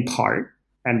in part,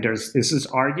 and this is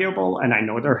arguable, and I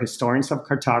know there are historians of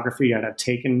cartography that have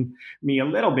taken me a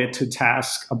little bit to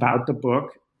task about the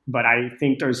book, but I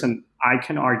think I'm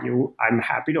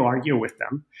happy to argue with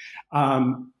them.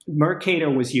 Mercator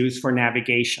was used for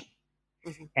navigation,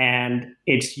 and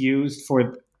it's used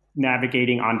for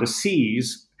navigating on the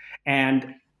seas,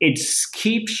 and it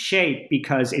keeps shape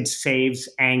because it saves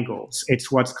angles.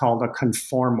 It's what's called a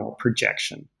conformal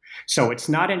projection. So it's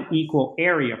not an equal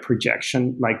area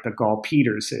projection like the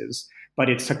Gall-Peters is, but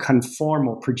it's a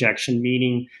conformal projection,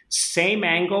 meaning same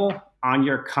angle on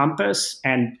your compass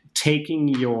and taking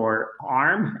your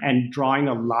arm and drawing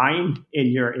a line in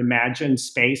your imagined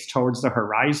space towards the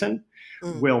horizon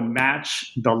will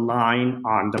match the line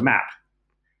on the map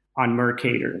on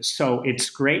Mercator. So it's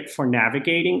great for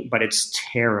navigating, but it's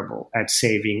terrible at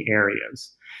saving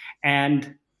areas.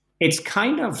 And it's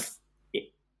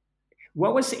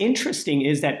what was interesting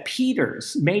is that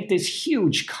Peters made this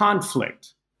huge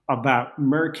conflict about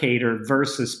Mercator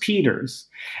versus Peters.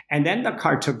 And then the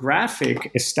cartographic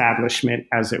establishment,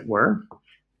 as it were,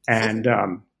 and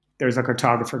there's a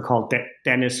cartographer called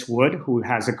Dennis Wood, who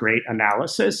has a great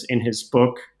analysis in his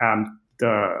book,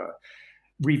 the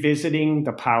Revisiting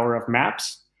the Power of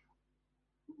Maps,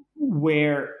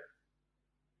 where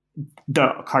the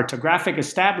cartographic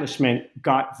establishment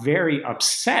got very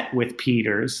upset with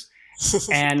Peters,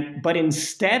 but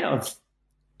instead of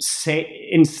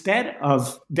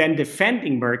then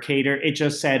defending Mercator, it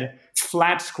just said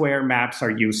flat square maps are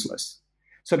useless.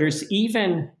 So there's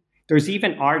even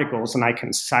articles, and I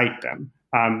can cite them.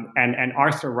 And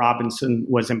Arthur Robinson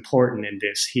was important in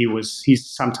this. He's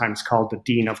sometimes called the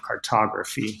Dean of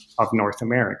Cartography of North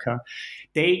America.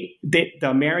 The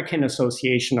American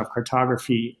Association of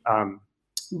Cartography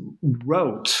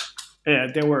wrote.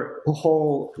 There were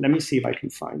let me see if I can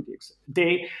find the exact.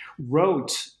 They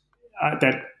wrote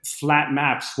that flat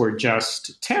maps were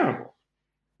just terrible,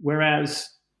 whereas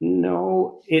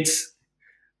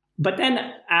But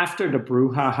then after the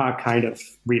brouhaha kind of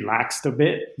relaxed a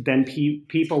bit, then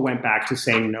people went back to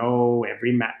saying, no,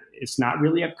 every map, it's not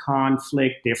really a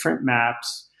conflict. Different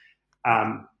maps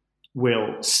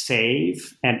will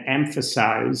save and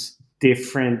emphasize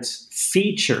different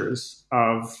features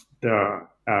of the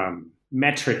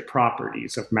metric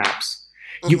properties of maps.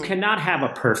 You cannot have a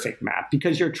perfect map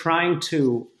because you're trying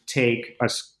to take a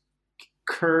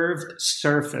curved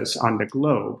surface on the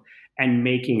globe and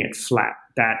making it flat.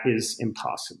 That is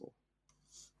impossible.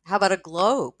 How about a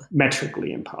globe?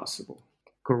 Metrically impossible.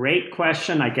 Great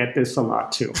question. I get this a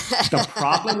lot too. The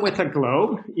problem with a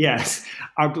globe, yes,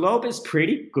 a globe is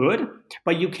pretty good,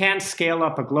 but you can't scale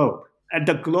up a globe.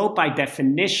 The globe, by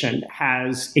definition,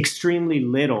 has extremely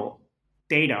little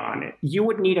data on it. You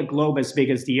would need a globe as big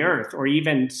as the Earth, or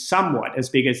even somewhat as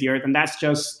big as the Earth, and that's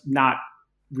just not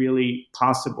really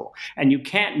possible. And you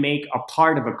can't make a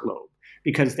part of a globe,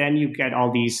 because then you get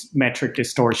all these metric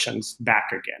distortions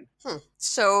back again.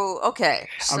 So, okay.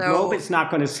 A globe is not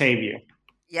going to save you.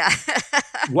 Yeah.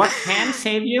 What can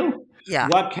save you? Yeah.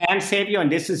 What can save you, and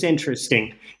this is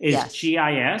interesting, is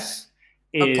GIS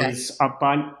is a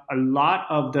lot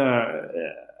of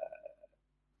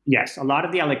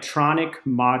the electronic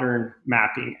modern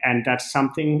mapping. And that's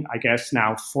something, I guess,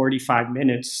 now 45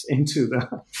 minutes into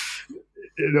that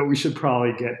we should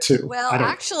probably get to. Well,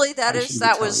 actually, that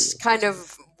was kind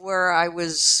of where I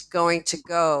was going to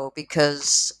go,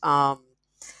 because,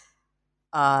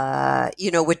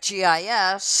 with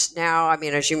GIS now, I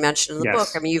mean, as you mentioned in the book,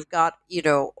 I mean, you've got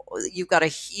a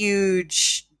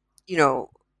huge,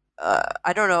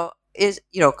 I don't know,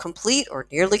 complete or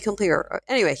nearly complete, or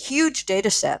anyway, huge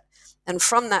data set. And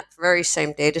from that very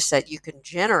same data set, you can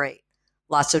generate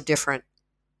lots of different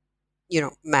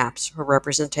maps or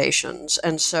representations.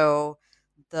 And so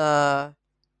the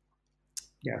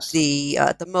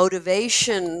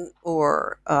motivation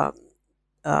or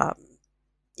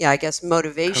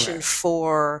motivation Correct.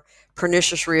 for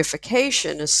pernicious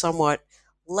reification is somewhat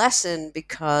lessened,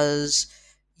 because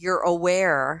you're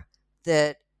aware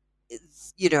that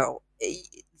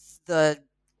the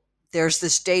there's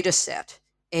this data set,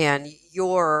 and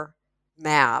your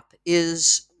map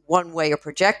is one way of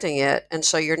projecting it, and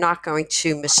so you're not going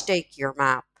to mistake your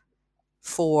map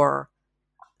for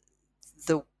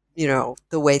the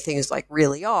the way things like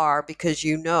really are, because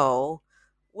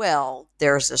well,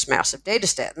 there's this massive data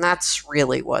set, and that's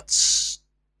really what's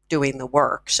doing the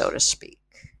work, so to speak.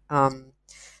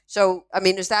 So, I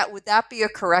mean, would that be a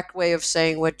correct way of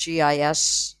saying what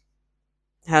GIS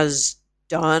has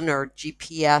done, or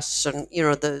GPS, and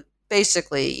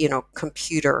basically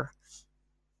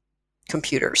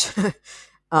computers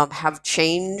have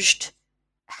changed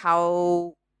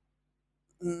how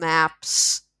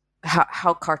maps,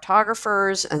 how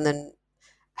cartographers and then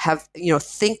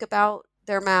think about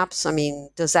their maps? I mean,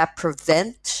 does that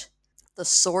prevent the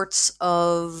sorts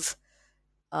of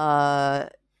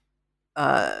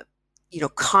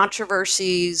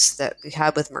controversies that we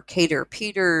had with Mercator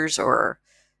Peters or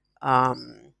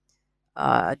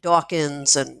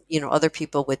Dawkins and other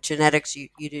people with genetics? You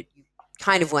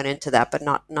kind of went into that, but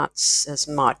not as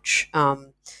much.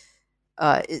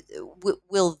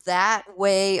 Will that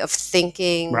way of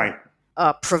thinking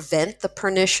prevent the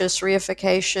pernicious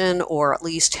reification, or at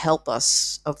least help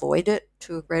us avoid it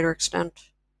to a greater extent?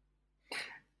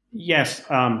 Yes.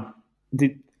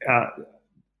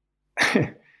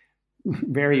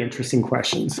 Very interesting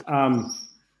questions.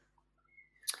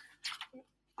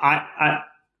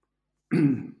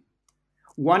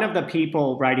 One of the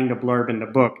people writing the blurb in the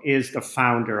book is the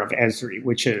founder of Esri,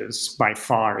 which is by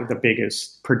far the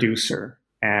biggest producer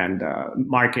and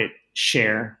market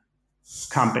share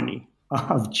company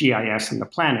of GIS on the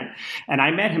planet. And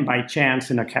I met him by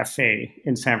chance in a cafe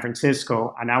in San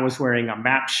Francisco, and I was wearing a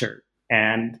map shirt.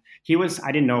 And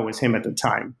I didn't know it was him at the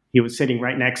time. He was sitting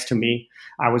right next to me.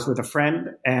 I was with a friend,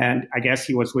 and I guess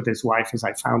he was with his wife, as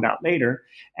I found out later.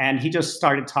 And he just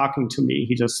started talking to me.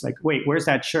 He just like, wait, where's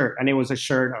that shirt? And it was a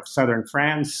shirt of Southern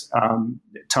France,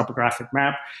 topographic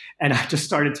map. And I just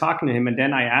started talking to him. And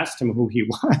then I asked him who he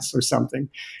was or something.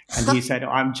 And he said,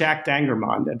 I'm Jack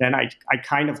Dangermond. And then I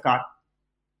kind of got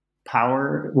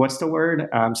what's the word?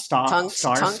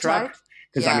 Starstruck.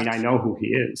 Because I mean, I know who he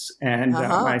is. And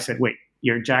I said, wait,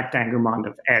 you're Jack Dangermond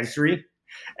of Esri?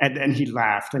 And then he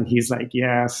laughed and he's like,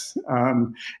 yes.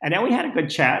 And then we had a good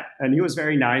chat, and he was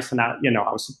very nice. And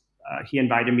he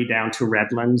invited me down to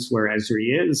Redlands, where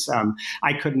Esri is.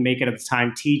 I couldn't make it at the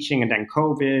time, teaching, and then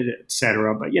COVID, et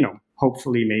cetera. But,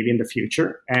 hopefully maybe in the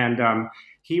future. And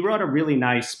he wrote a really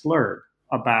nice blurb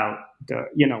about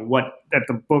that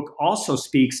the book also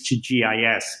speaks to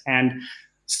GIS. And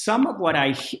some of what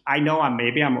I know,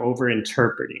 maybe I'm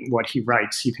over-interpreting what he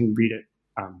writes. You can read it.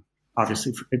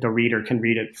 Obviously, the reader can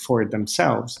read it for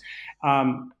themselves.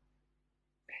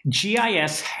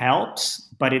 GIS helps,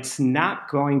 but it's not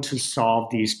going to solve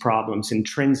these problems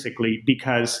intrinsically,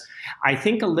 because I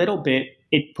think a little bit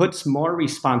it puts more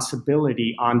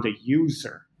responsibility on the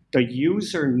user. The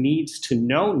user needs to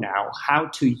know now how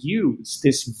to use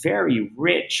this very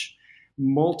rich,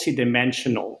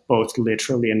 multidimensional, both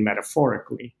literally and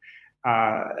metaphorically,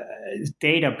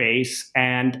 database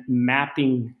and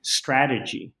mapping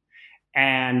strategy.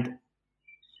 And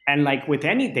like with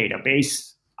any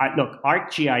database, look,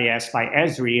 ArcGIS by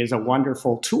Esri is a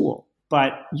wonderful tool,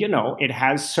 but it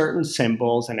has certain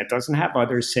symbols and it doesn't have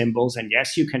other symbols. And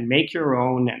yes, you can make your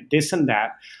own and this and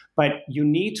that, but you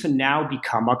need to now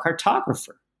become a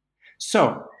cartographer.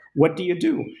 So what do you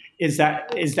do? Is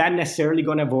that necessarily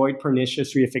going to avoid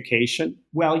pernicious reification?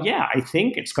 Well, yeah, I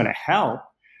think it's going to help,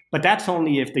 but that's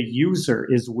only if the user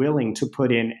is willing to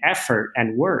put in effort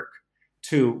and work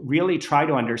to really try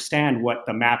to understand what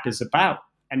the map is about.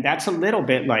 And that's a little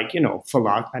bit like,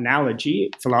 analogy,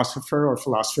 philosopher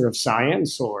of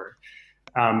science, or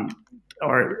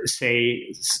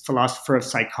say philosopher of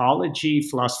psychology,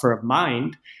 philosopher of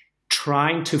mind,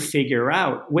 trying to figure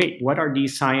out, wait, what are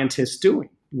these scientists doing?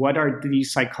 What are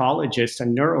these psychologists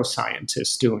and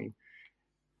neuroscientists doing?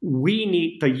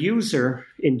 The user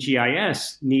in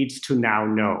GIS needs to now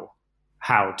know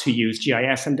how to use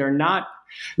GIS, and they're not.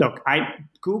 Look,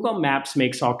 Google Maps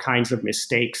makes all kinds of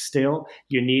mistakes still.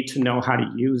 You need to know how to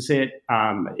use it.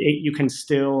 You can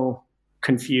still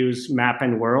confuse map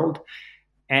and world.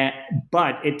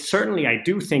 But it certainly, I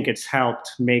do think it's helped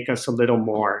make us a little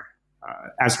more,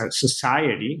 as a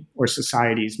society, or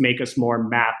societies, make us more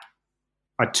map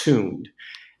attuned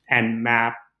and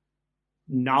map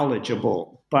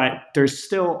knowledgeable. But there's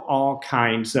still all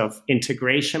kinds of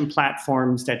integration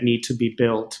platforms that need to be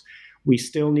built. We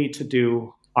still need to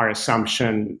do our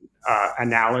assumption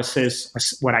analysis,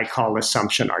 what I call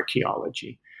assumption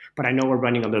archaeology. But I know we're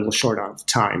running a little short on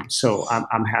time, so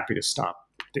I'm happy to stop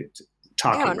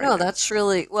talking Yeah, right no, now that's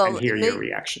really and well. hear your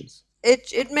reactions.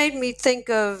 It made me think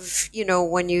of,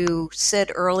 when you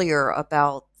said earlier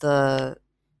about the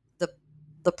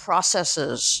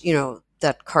processes,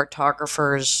 that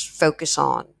cartographers focus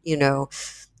on,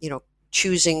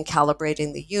 choosing,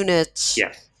 calibrating the units,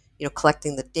 Yes.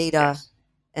 collecting the data, Yes.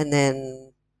 and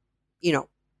then,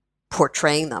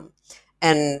 portraying them.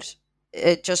 And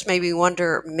it just made me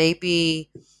wonder, maybe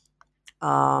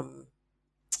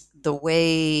the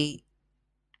way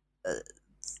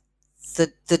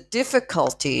the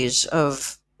difficulties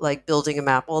of like building a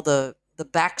map, all the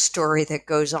backstory that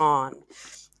goes on.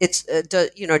 It's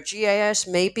GIS.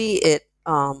 Maybe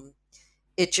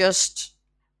it just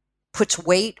puts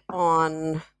weight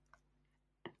on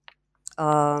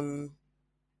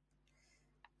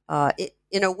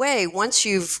in a way. Once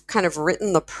you've kind of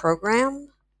written the program,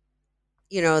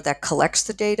 that collects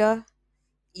the data,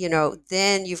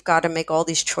 then you've got to make all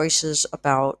these choices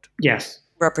about Yes.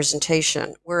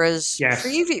 representation. Whereas Yes.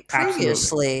 Absolutely.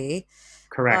 previously,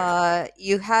 Correct.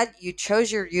 you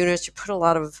chose your units, you put a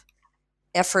lot of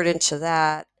effort into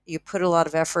that. You put a lot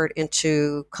of effort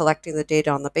into collecting the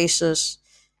data on the basis,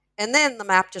 and then the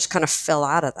map just kind of fell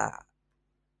out of that.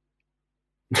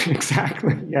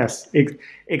 Exactly. Yes.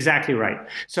 Exactly right.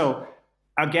 So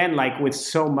again, like with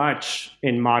so much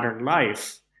in modern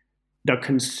life, the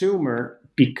consumer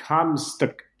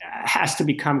has to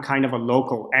become kind of a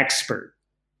local expert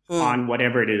on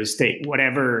whatever it is,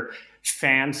 whatever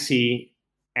fancy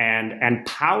and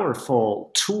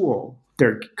powerful tool,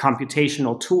 their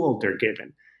computational tool they're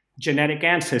given. Genetic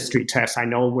ancestry tests, I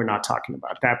know we're not talking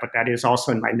about that, but that is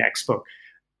also in my next book.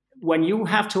 When you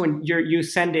have to, you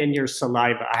send in your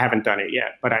saliva, I haven't done it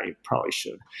yet, but I probably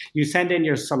should. You send in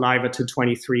your saliva to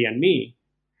 23andMe,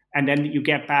 and then you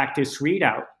get back this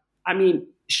readout. I mean,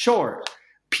 sure,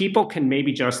 people can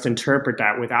maybe just interpret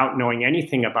that without knowing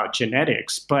anything about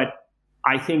genetics, but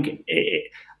I think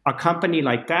a company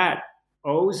like that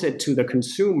owes it to the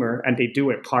consumer, and they do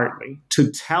it partly,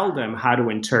 to tell them how to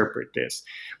interpret this.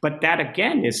 But that,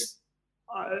 again, is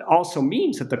also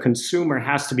means that the consumer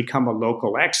has to become a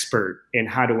local expert in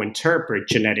how to interpret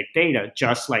genetic data,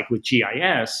 just like with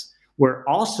GIS. We're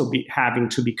also having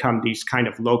to become these kind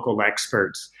of local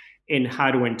experts in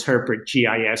how to interpret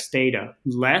GIS data,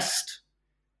 lest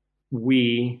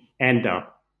we end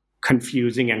up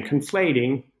confusing and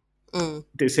conflating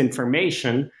this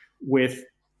information with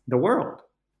the world.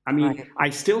 I mean, right. I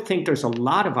still think there's a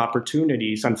lot of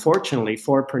opportunities, unfortunately,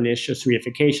 for pernicious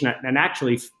reification. And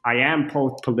actually, I am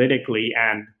both politically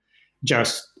and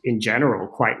just in general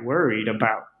quite worried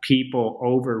about people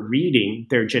over-reading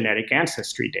their genetic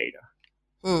ancestry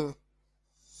data.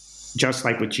 Just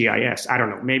like with GIS. I don't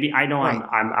know. Maybe I know right.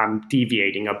 I'm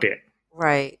deviating a bit.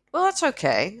 Right. Well, that's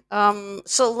okay.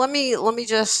 So let me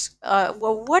just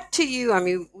what to you? I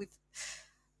mean,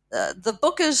 the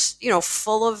book is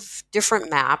full of different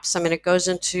maps. I mean, it goes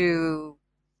into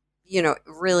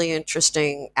really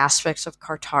interesting aspects of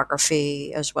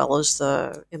cartography as well as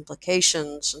the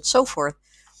implications and so forth.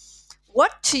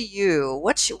 What to you?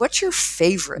 What's your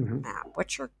favorite map?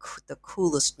 What's the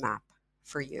coolest map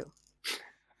for you?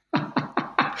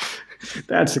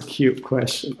 That's a cute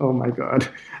question. Oh my God.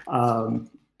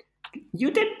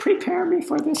 You did prepare me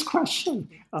for this question.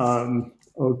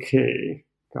 Okay.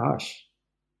 Gosh.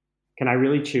 Can I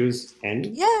really choose any?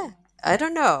 Yeah. I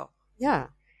don't know. Yeah.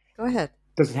 Go ahead.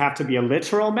 Does it have to be a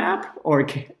literal map, or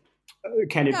can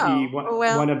it be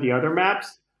one of the other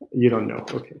maps? You don't know.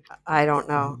 Okay. I don't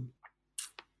know.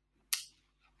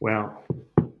 Well,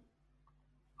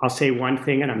 I'll say one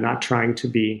thing, and I'm not trying to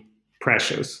be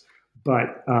precious,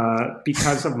 but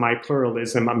because of my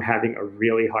pluralism, I'm having a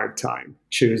really hard time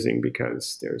choosing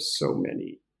because there's so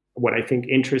many, what I think,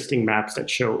 interesting maps that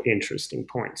show interesting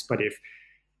points. But if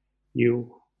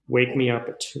you wake me up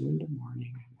at 2 a.m. and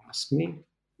ask me,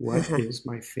 what is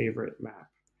my favorite map?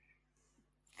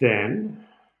 Then,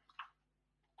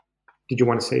 did you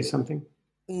want to say something?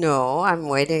 No, I'm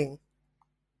waiting.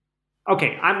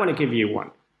 Okay, I'm going to give you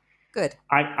one. Good.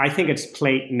 I think it's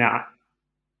plate 9.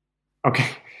 Okay,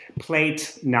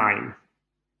 plate 9.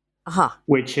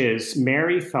 Which is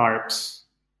Mary Tharp's,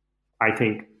 I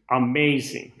think,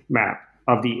 amazing map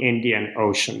of the Indian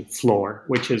Ocean floor,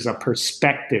 which is a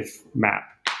perspective map.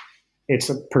 It's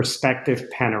a perspective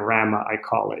panorama, I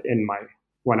call it, in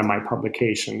one of my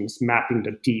publications, mapping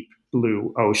the deep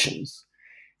blue oceans.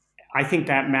 I think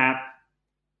that map,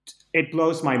 it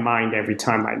blows my mind every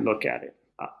time I look at it.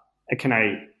 Can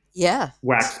I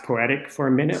wax poetic for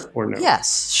a minute or no?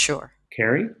 Yes, sure.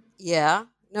 Carrie? Yeah.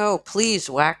 No, please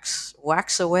wax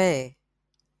away.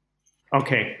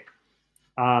 Okay.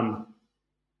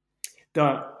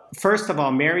 The first of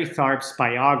all, Mary Tharp's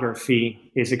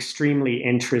biography is extremely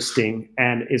interesting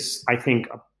and is, I think,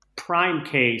 a prime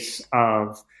case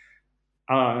of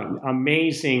an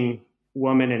amazing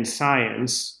woman in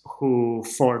science who,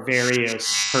 for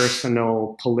various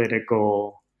personal,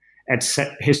 political, and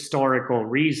historical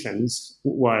reasons,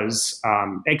 was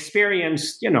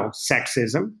experienced,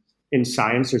 sexism in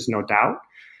science. There's no doubt,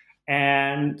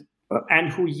 and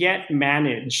who yet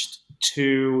managed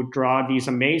to draw these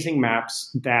amazing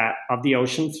maps of the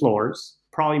ocean floors.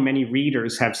 Probably many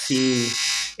readers have seen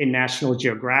in National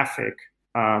Geographic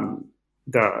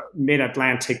the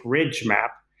Mid-Atlantic Ridge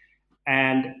map.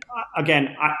 And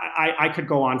again, I could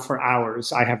go on for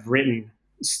hours. I have written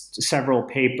several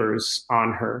papers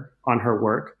on her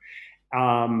work.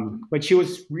 But she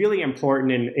was really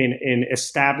important in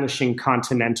establishing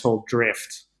continental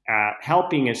drift,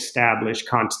 helping establish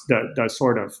the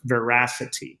sort of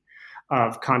veracity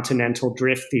of continental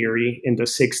drift theory in the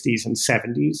 60s and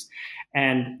 70s.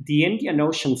 And the Indian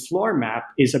Ocean floor map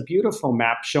is a beautiful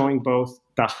map showing both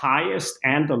the highest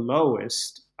and the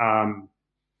lowest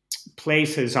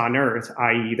places on Earth,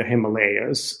 i.e. the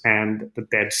Himalayas and the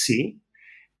Dead Sea.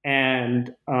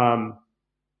 And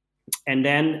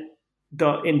then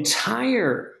the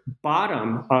entire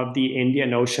bottom of the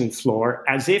Indian Ocean floor,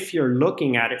 as if you're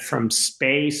looking at it from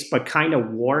space, but kind of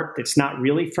warped. It's not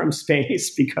really from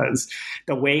space because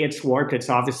the way it's warped, it's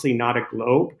obviously not a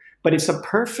globe, but it's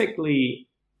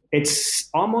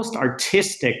almost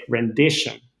artistic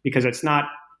rendition because it's not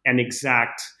an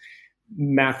exact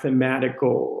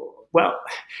mathematical, well,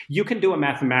 you can do a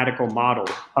mathematical model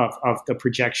of the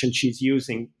projection she's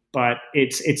using, but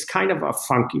it's kind of a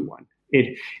funky one.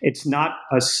 It's not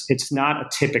a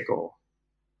typical,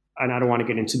 and I don't want to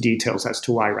get into details as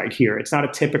to why right here. It's not a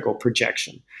typical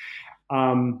projection,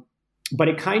 but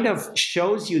it kind of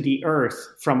shows you the Earth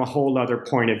from a whole other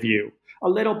point of view, a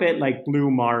little bit like Blue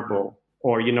Marble,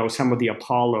 or some of the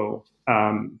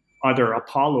other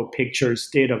Apollo pictures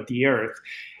did of the Earth.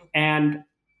 And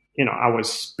I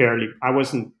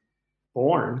wasn't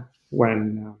born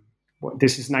when.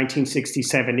 This is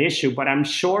 1967 issue, but I'm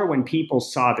sure when people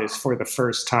saw this for the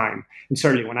first time, and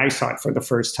certainly when I saw it for the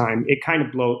first time, it kind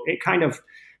of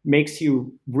makes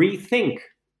you rethink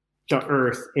the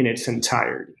Earth in its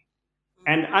entirety.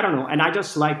 And I don't know, and I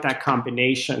just like that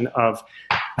combination of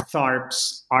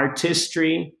Tharp's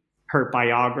artistry, her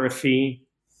biography,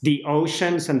 the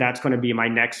oceans, and that's going to be my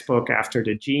next book after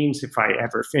the Genes. If I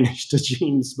ever finish the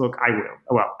Genes book, I will.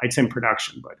 Well, it's in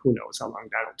production, but who knows how long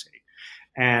that'll take.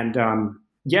 And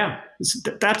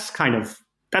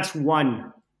that's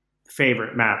one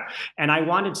favorite map. And I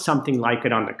wanted something like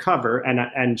it on the cover.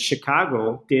 And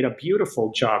Chicago did a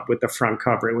beautiful job with the front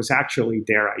cover. It was actually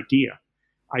their idea.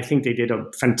 I think they did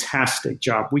a fantastic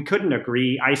job. We couldn't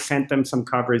agree. I sent them some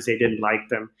covers. They didn't like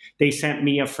them. They sent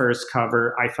me a first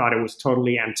cover. I thought it was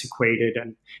totally antiquated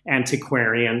and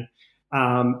antiquarian.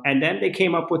 And then they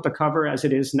came up with the cover as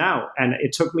it is now. And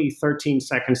it took me 13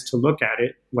 seconds to look at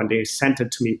it when they sent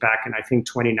it to me back in, I think,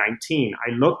 2019.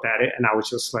 I looked at it and I was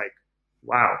just like,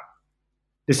 wow,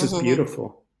 this is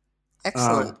beautiful.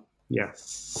 Excellent. Yeah.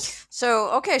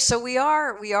 So we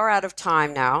are out of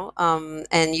time now.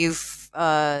 And you've,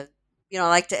 I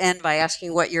like to end by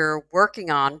asking what you're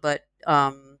working on, but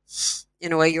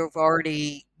in a way you've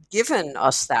already given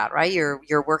us that, right?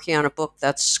 You're working on a book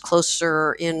that's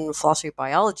closer in philosophy of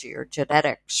biology or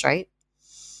genetics, right?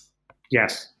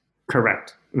 Yes,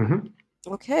 correct. Mm-hmm.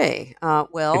 Okay.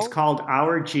 Well, it's called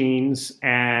Our Genes,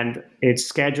 and it's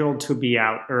scheduled to be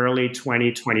out early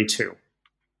 2022.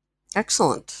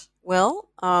 Excellent. Well,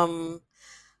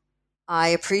 I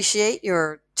appreciate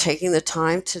your taking the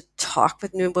time to talk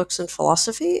with New Books in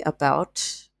Philosophy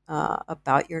about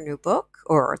your new book,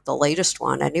 or the latest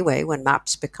one anyway, When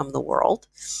Maps Become the World.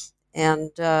 And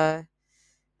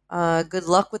good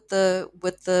luck with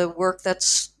the work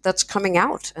that's coming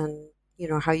out, and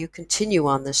how you continue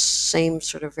on this same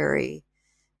sort of very,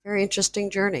 very interesting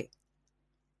journey.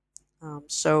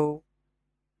 So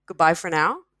goodbye for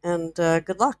now, and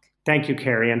good luck. Thank you,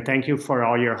 Carrie, and thank you for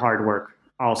all your hard work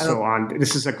also on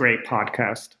this is a great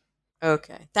podcast.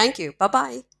 Okay. Thank you.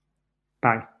 Bye-bye.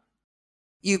 Bye.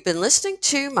 You've been listening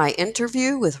to my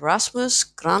interview with Rasmus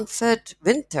Granfjord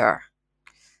Winther,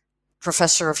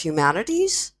 Professor of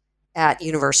Humanities at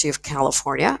University of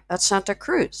California at Santa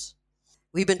Cruz.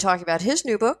 We've been talking about his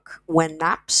new book, When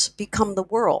Maps Become the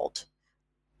World,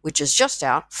 which is just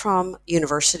out from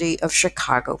University of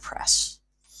Chicago Press.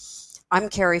 I'm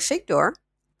Carrie Figdor.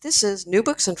 This is New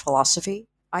Books in Philosophy.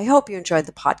 I hope you enjoyed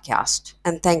the podcast,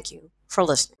 and thank you for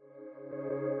listening.